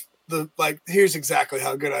off here's exactly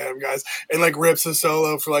how good I am, guys, and like rips a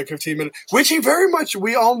solo for like 15 minutes, which he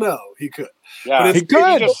we all know he could. Yeah, he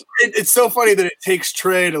could. It's so funny that it takes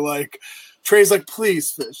Trey to like. Trey's like, please,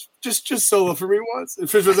 Fish, just solo for me once. And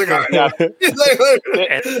Fish was like, all right.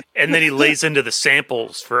 and then he lays into the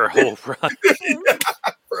samples for a whole run.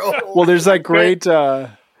 Well, there's that great,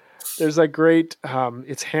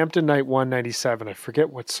 it's Hampton Night 197. I forget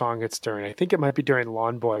what song it's during. I think it might be during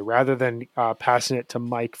Lawn Boy. Rather than passing it to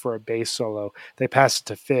Mike for a bass solo, they pass it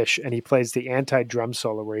to Fish, and he plays the anti-drum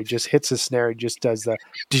solo where he just hits a snare. He just does the...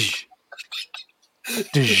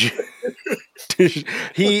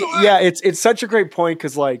 It's such a great point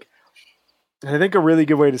because like I think a really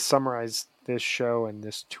good way to summarize this show and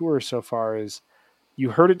this tour so far is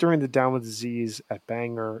you heard it during the Down with Disease at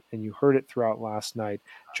Bangor and you heard it throughout last night.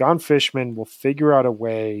 John Fishman will figure out a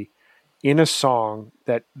way in a song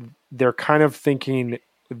that they're kind of thinking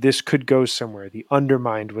this could go somewhere. The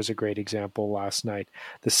Undermined was a great example last night.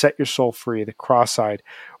 The Set Your Soul Free, the Cross-Eyed,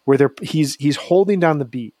 where he's holding down the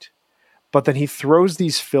beat. But then he throws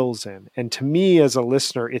these fills in. And to me, as a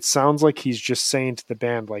listener, it sounds like he's just saying to the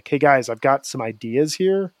band, like, hey, guys, I've got some ideas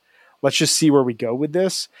here. Let's just see where we go with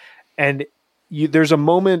this. And there's a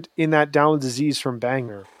moment in that Down with Disease from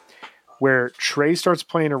Bangor where Trey starts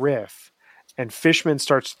playing a riff and Fishman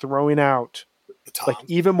starts throwing out like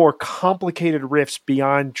even more complicated riffs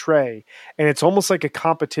beyond Trey. And it's almost like a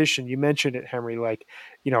competition. You mentioned it, Henry, like,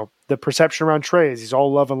 the perception around Trey is he's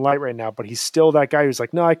all love and light right now, but he's still that guy who's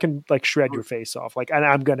like, no, I can like shred your face off. Like, and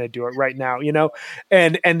I'm going to do it right now,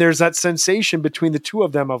 and there's that sensation between the two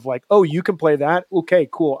of them of like, oh, you can play that. Okay,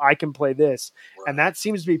 cool. I can play this. Right. And that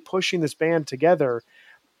seems to be pushing this band together.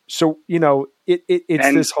 So, it's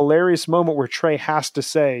this hilarious moment where Trey has to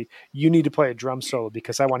say, you need to play a drum solo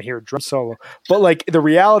because I want to hear a drum solo. But like the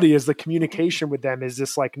reality is the communication with them is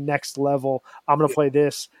this like next level. I'm going to play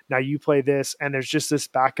this. Now you play this. And there's just this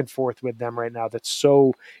back and forth with them right now. That's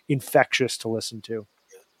so infectious to listen to.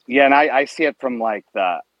 Yeah. And I see it from like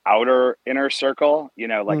the inner circle,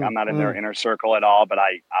 I'm not in their inner circle at all, but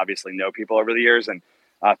I obviously know people over the years. And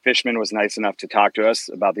Fishman was nice enough to talk to us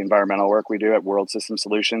about the environmental work we do at World System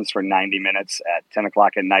Solutions for 90 minutes at 10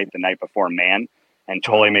 o'clock at night, the night before Man, and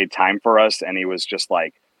totally made time for us. And he was just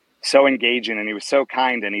like so engaging and he was so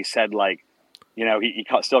kind. And he said like, he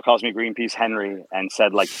still calls me Greenpeace Henry and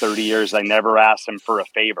said like 30 years, I never asked him for a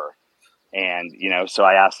favor. And, so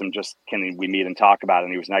I asked him can we meet and talk about it?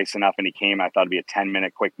 And he was nice enough. And he came, I thought it'd be a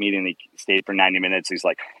 10-minute quick meeting. He stayed for 90 minutes. He's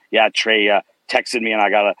like, yeah, Trey, texted me and I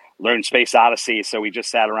got to learn Space Odyssey. So we just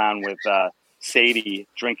sat around with Sadie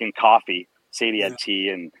drinking coffee. Sadie had tea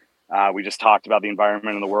and we just talked about the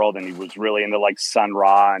environment in the world. And he was really into like Sun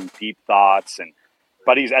Ra and deep thoughts.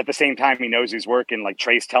 But he's at the same time, he knows he's working. Like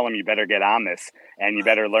Trey's telling him, you better get on this and you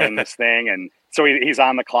better learn this thing. And so he's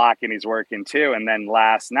on the clock and he's working too. And then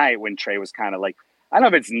last night when Trey was kind of like, I don't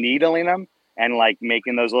know if it's needling him and like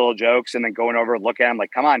making those little jokes and then going over and look at him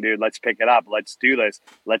like, come on, dude, let's pick it up. Let's do this.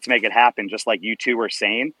 Let's make it happen. Just like you two were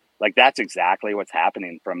saying, like, that's exactly what's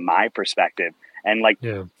happening from my perspective. And like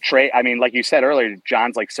Trey, I mean, like you said earlier,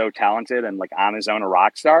 John's like so talented and like on his own a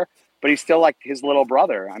rock star, but he's still like his little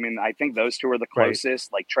brother. I mean, I think those two are the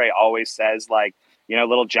closest. Right. Like Trey always says like,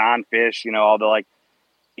 little John Fish, all the like,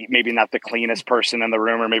 maybe not the cleanest person in the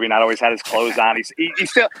room or maybe not always had his clothes on. He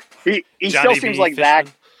still seems like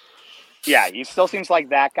that. Yeah, he still seems like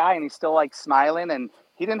that guy, and he's still like smiling. And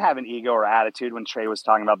he didn't have an ego or attitude when Trey was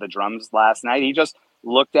talking about the drums last night. He just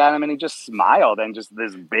looked at him and he just smiled and just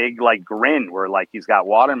this big like grin where like he's got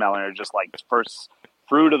watermelon or just like first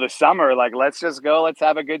fruit of the summer. Like, let's just go, let's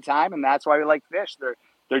have a good time. And that's why we like Fish.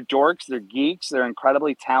 They're dorks, they're geeks, they're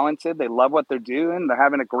incredibly talented. They love what they're doing. They're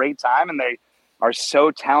having a great time, and they are so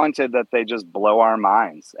talented that they just blow our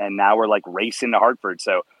minds. And now we're like racing to Hartford.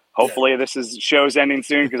 So hopefully this show's ending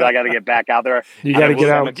soon because I got to get back out there. You got to get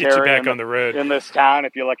out, get you back on the road in this town.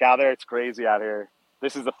 If you look out there, it's crazy out here.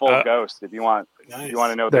 This is the full ghost. If you want, if you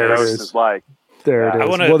want to know what the ghost is like. There it is.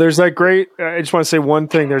 Well, there's that great. I just want to say one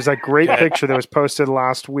thing. There's that great picture that was posted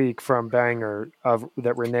last week from Bangor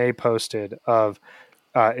that Renee posted of.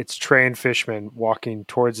 It's Trey and Fishman walking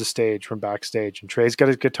towards the stage from backstage, and Trey's got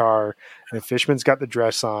his guitar, and Fishman's got the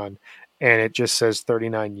dress on. and it just says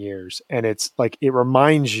 39 years. And it's like, it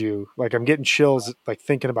reminds you, like I'm getting chills, like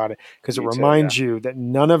thinking about it, because it reminds you that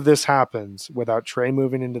none of this happens without Trey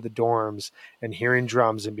moving into the dorms and hearing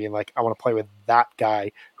drums and being like, I want to play with that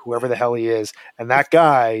guy, whoever the hell he is. And that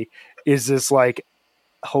guy is this like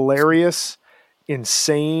hilarious,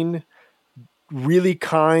 insane, really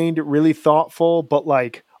kind, really thoughtful, but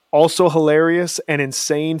like also hilarious and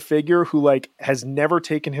insane figure who like has never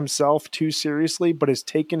taken himself too seriously, but has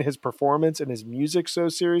taken his performance and his music so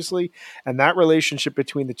seriously. And that relationship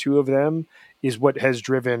between the two of them is what has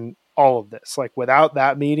driven all of this. Like without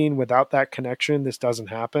that meeting, without that connection, this doesn't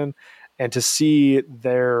happen. And to see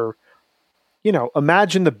their, you know,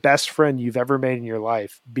 imagine the best friend you've ever made in your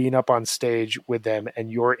life being up on stage with them,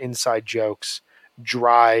 and your inside jokes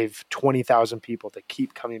drive 20,000 people to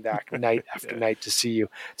keep coming back night after night to see you.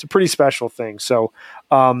 It's a pretty special thing. So,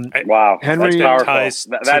 wow, Henry, that's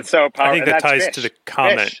so powerful. I think that ties to the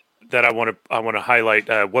comment that I want to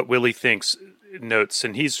highlight. What Willie thinks notes,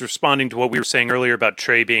 and he's responding to what we were saying earlier about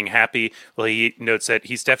Trey being happy. Well, he notes that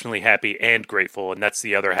he's definitely happy and grateful, and that's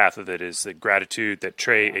the other half of it, is the gratitude that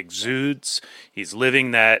Trey exudes. He's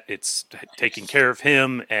living that. It's taking care of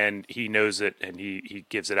him, and he knows it, and he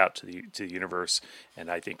gives it out to the universe. And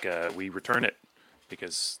I think we return it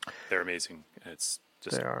because they're amazing. It's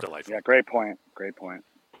just delightful. Yeah, great point.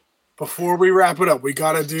 Before we wrap it up, we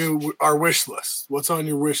got to do our wish list. What's on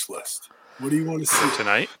your wish list? What do you want to see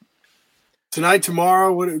tonight? Tonight,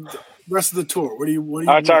 tomorrow, what rest of the tour? What do you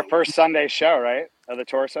it's our first Sunday show, right? Of the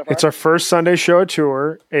tour so far? It's our first Sunday show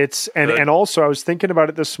tour. It's and also I was thinking about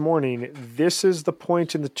it this morning. This is the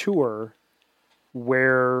point in the tour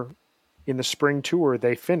where in the spring tour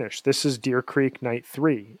they finish. This is Deer Creek night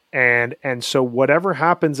 3. And so whatever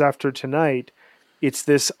happens after tonight, it's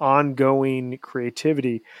this ongoing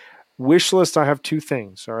creativity. Wish list, I have 2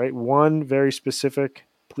 things. All right. One, very specific.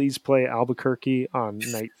 Please play Albuquerque on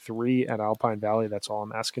night 3 at Alpine Valley. That's all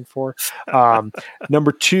I'm asking for.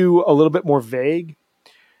 Number 2, a little bit more vague.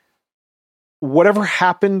 Whatever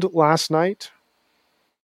happened last night,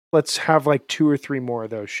 let's have like 2 or 3 more of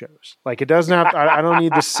those shows. Like it doesn't have, I don't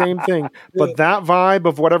need the same thing, but that vibe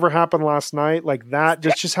of whatever happened last night, like that,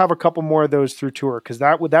 just have a couple more of those through tour. Cause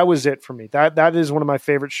that was it for me. That is one of my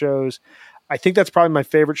favorite shows. I think that's probably my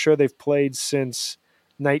favorite show they've played since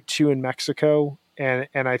night 2 in Mexico. And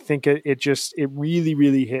I think it really,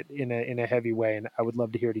 really hit in a heavy way, and I would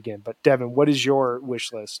love to hear it again. But Devin, what is your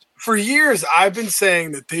wish list? For years, I've been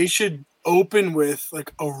saying that they should open with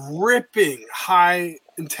like a ripping high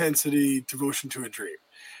intensity Devotion to a Dream.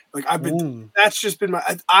 Like that's just been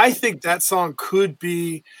I think that song could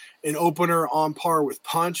be an opener on par with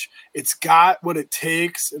Punch. It's got what it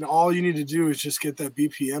takes, and all you need to do is just get that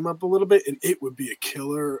BPM up a little bit, and it would be a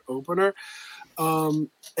killer opener.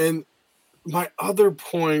 And my other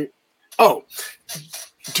point,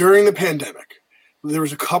 during the pandemic, there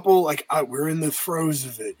was a couple, like we're in the throes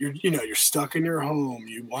of it. You're stuck in your home.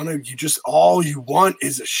 All you want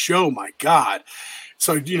is a show. My God.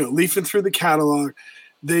 So, leafing through the catalog,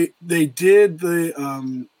 they did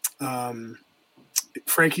the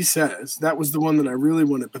Frankie Says. That was the one that I really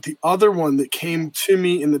wanted. But the other one that came to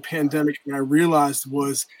me in the pandemic and I realized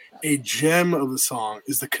was a gem of a song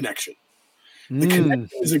is The Connection. The Connection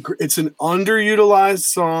it's an underutilized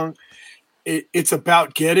song. It's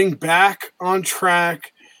about getting back on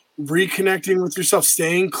track, reconnecting with yourself,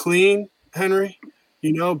 staying clean, Henry,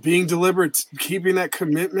 being deliberate, keeping that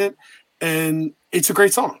commitment. And it's a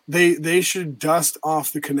great song. They should dust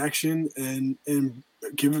off The Connection and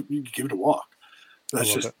give it a walk.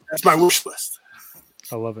 That's my wish list.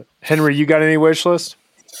 I love it. Henry, you got any wish list?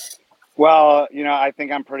 Well, I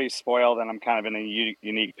think I'm pretty spoiled, and I'm kind of in a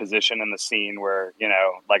unique position in the scene where,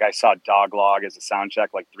 like I saw Dog Log as a sound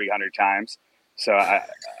check like 300 times. So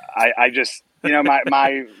I just,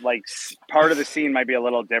 my like part of the scene might be a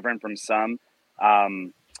little different from some.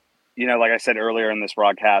 Like I said earlier in this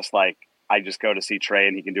broadcast, like I just go to see Trey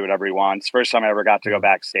and he can do whatever he wants. First time I ever got to go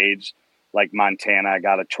backstage, like Montana, I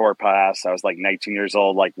got a tour pass. I was like 19 years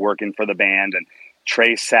old, like working for the band, and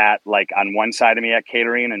Trey sat like on one side of me at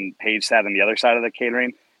catering and Paige sat on the other side of the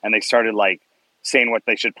catering, and they started like saying what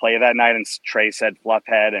they should play that night. And Trey said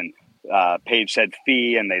Fluffhead and Paige said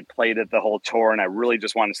Fee, and they played it the whole tour. And I really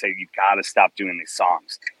just wanted to say, you got to stop doing these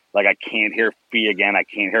songs. Like I can't hear Fee again. I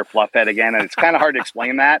can't hear Fluffhead again. And it's kind of hard to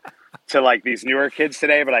explain that to like these newer kids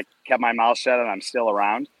today, but I kept my mouth shut and I'm still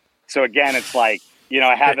around. So again, it's like,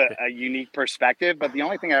 I have a unique perspective, but the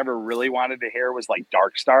only thing I ever really wanted to hear was like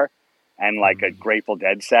Dark Star and like a Grateful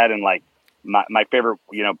Dead set, and like my favorite,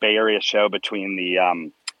 Bay Area show between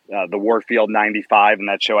the Warfield 95 and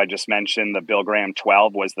that show I just mentioned, the Bill Graham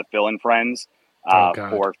 12, was the Phil and Friends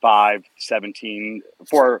for $415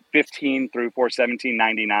 through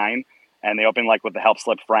 $417.99, and they open like with the Help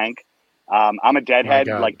Slip Frank. I'm a Deadhead.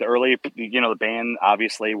 Like the early, the band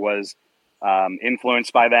obviously was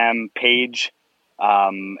influenced by them. Page,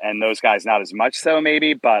 and those guys not as much so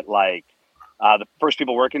maybe, but like the first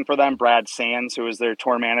people working for them, Brad Sands, who was their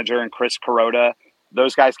tour manager, and Chris Kuroda.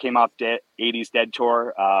 Those guys came off 80s Dead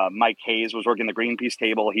tour. Mike Hayes was working the Greenpeace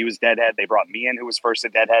table. He was Deadhead. They brought me in, who was first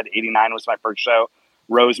at Deadhead. 89 was my first show.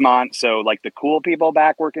 Rosemont. So like the cool people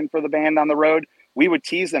back working for the band on the road, we would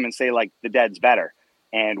tease them and say like the Dead's better.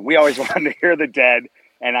 And we always wanted to hear the Dead.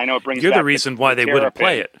 And I know it brings You're back the reason why they wouldn't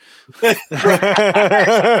play it. So that's what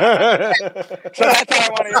I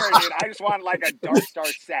want to hear, dude. I just want like a Dark Star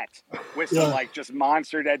set with some like just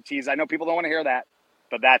monster Dead tease. I know people don't want to hear that,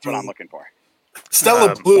 but that's what I'm looking for.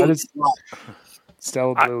 Stella Blue.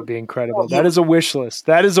 Stella Blue would be incredible. That is a wish list.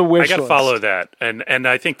 I got to follow that. And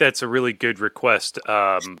I think that's a really good request.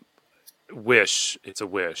 Wish. It's a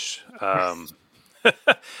wish. I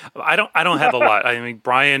don't have a lot. I mean,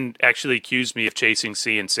 Brian actually accused me of chasing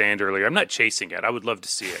sea and sand earlier. I'm not chasing it. I would love to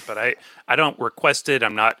see it, but I don't request it.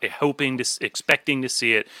 I'm not expecting to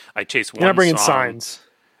see it. I chase one song. You're not bringing signs.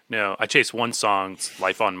 No, I chase one song,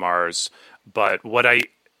 Life on Mars. But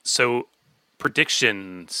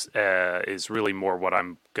predictions is really more what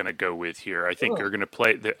I'm going to go with here. I think you're going to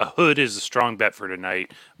play. A Hood is a strong bet for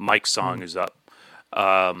tonight. Mike's song is up.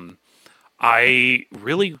 I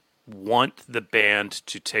really want the band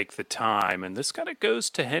to take the time, and this kind of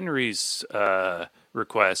goes to Henry's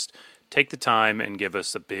request, take the time and give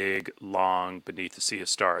us a big, long Beneath the Sea of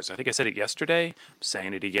Stars. I think I said it yesterday. I'm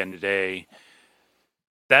saying it again today.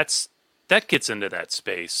 That gets into that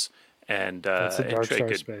space, and that's a Dark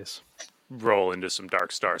Star space. Roll into some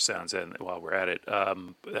Dark Star sounds, and while we're at it,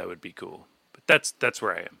 that would be cool. But that's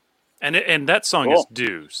where I am, and that song is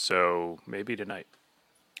due, so maybe tonight.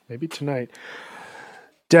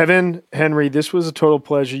 Devin, Henry, this was a total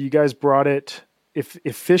pleasure. You guys brought it. If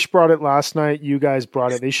Fish brought it last night, you guys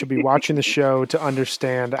brought it. They should be watching the show to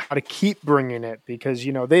understand how to keep bringing it, because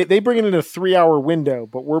they bring it in a 3-hour window,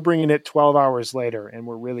 but we're bringing it 12 hours later, and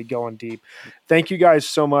we're really going deep. Thank you guys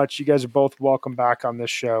so much. You guys are both welcome back on this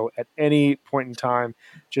show at any point in time.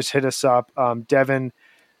 Just hit us up. Devin,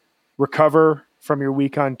 recover from your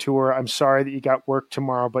week on tour. I'm sorry that you got work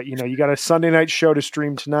tomorrow, but you got a Sunday night show to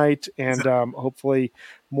stream tonight, and hopefully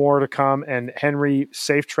more to come. And Henry,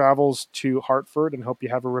 safe travels to Hartford, and hope you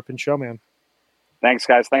have a ripping show, man. Thanks,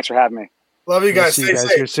 guys. Thanks for having me. Love you guys. See you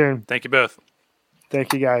guys here soon. Thank you both.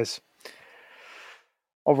 Thank you, guys.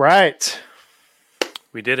 All right.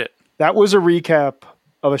 We did it. That was a recap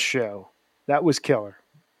of a show. That was killer.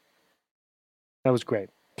 That was great.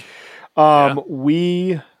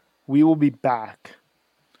 We will be back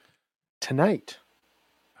tonight.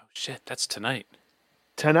 Oh, shit. That's tonight.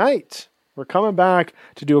 Tonight. We're coming back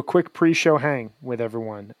to do a quick pre-show hang with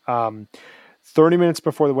everyone. 30 minutes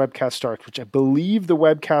before the webcast starts, which I believe the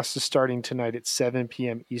webcast is starting tonight at 7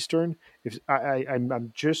 p.m. Eastern.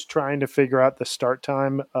 I'm just trying to figure out the start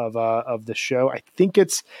time of the show. I think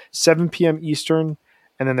it's 7 p.m. Eastern,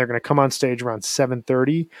 and then they're going to come on stage around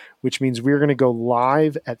 7:30, which means we're going to go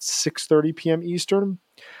live at 6:30 p.m. Eastern.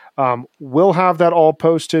 We'll have that all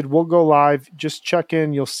posted. We'll go live. Just check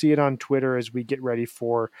in. You'll see it on Twitter as we get ready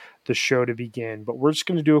for the show to begin. But we're just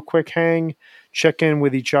going to do a quick hang, check in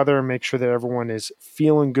with each other, and make sure that everyone is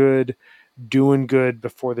feeling good, doing good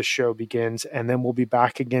before the show begins. And then we'll be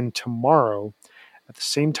back again tomorrow at the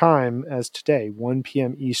same time as today, 1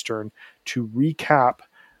 p.m. Eastern, to recap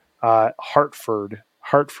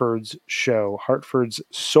Hartford's show, Hartford's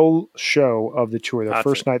sole show of the tour, their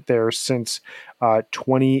first night there since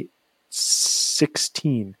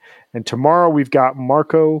 2016. And tomorrow we've got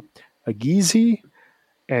Marco Aguizzi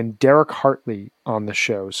and Derek Hartley on the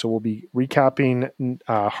show. So we'll be recapping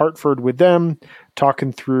Hartford with them,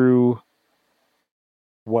 talking through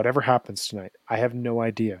whatever happens tonight. I have no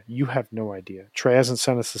idea. You have no idea. Trey hasn't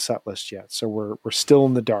sent us the set list yet, so we're still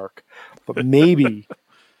in the dark. But maybe,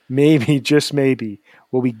 just maybe,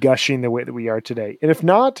 we'll be gushing the way that we are today. And if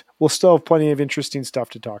not, we'll still have plenty of interesting stuff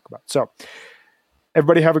to talk about. So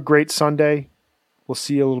everybody have a great Sunday. We'll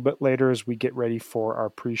see you a little bit later as we get ready for our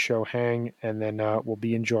pre-show hang, and then we'll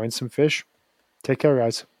be enjoying some fish. Take care,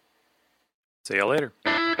 guys. See you later.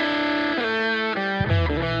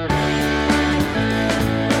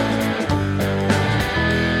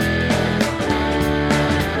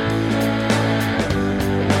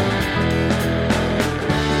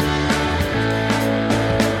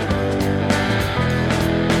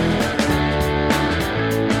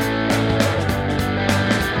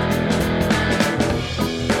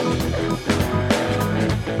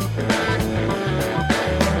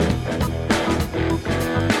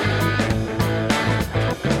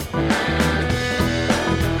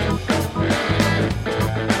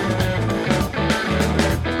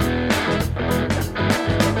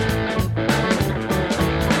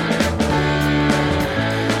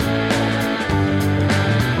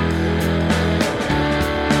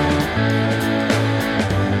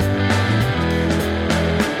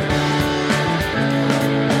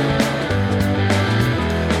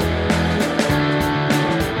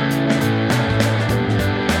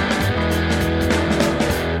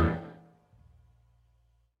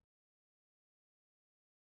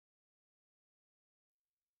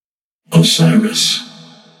 Osiris.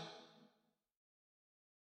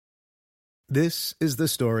 This is the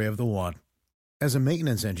story of the one. As a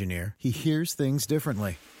maintenance engineer, he hears things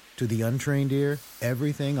differently. To the untrained ear,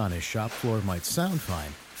 everything on his shop floor might sound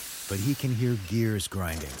fine, but he can hear gears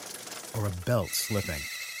grinding or a belt slipping.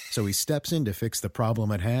 So he steps in to fix the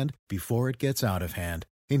problem at hand before it gets out of hand.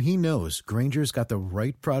 And he knows Grainger's got the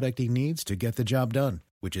right product he needs to get the job done,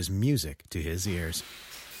 which is music to his ears.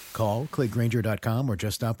 Call, click Grainger.com, or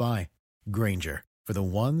just stop by. Grainger, for the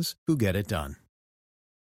ones who get it done.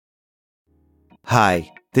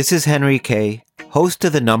 Hi, this is Henry Kay, host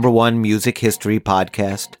of the #1 music history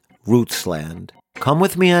podcast, Rootsland. Come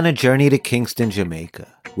with me on a journey to Kingston,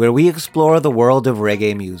 Jamaica, where we explore the world of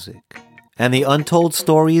reggae music and the untold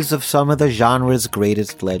stories of some of the genre's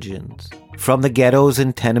greatest legends. From the ghettos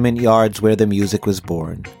and tenement yards where the music was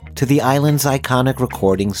born, to the island's iconic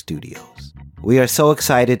recording studios. We are so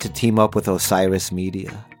excited to team up with Osiris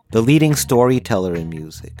Media, the leading storyteller in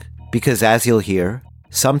music, because as you'll hear,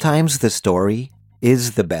 sometimes the story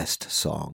is the best song.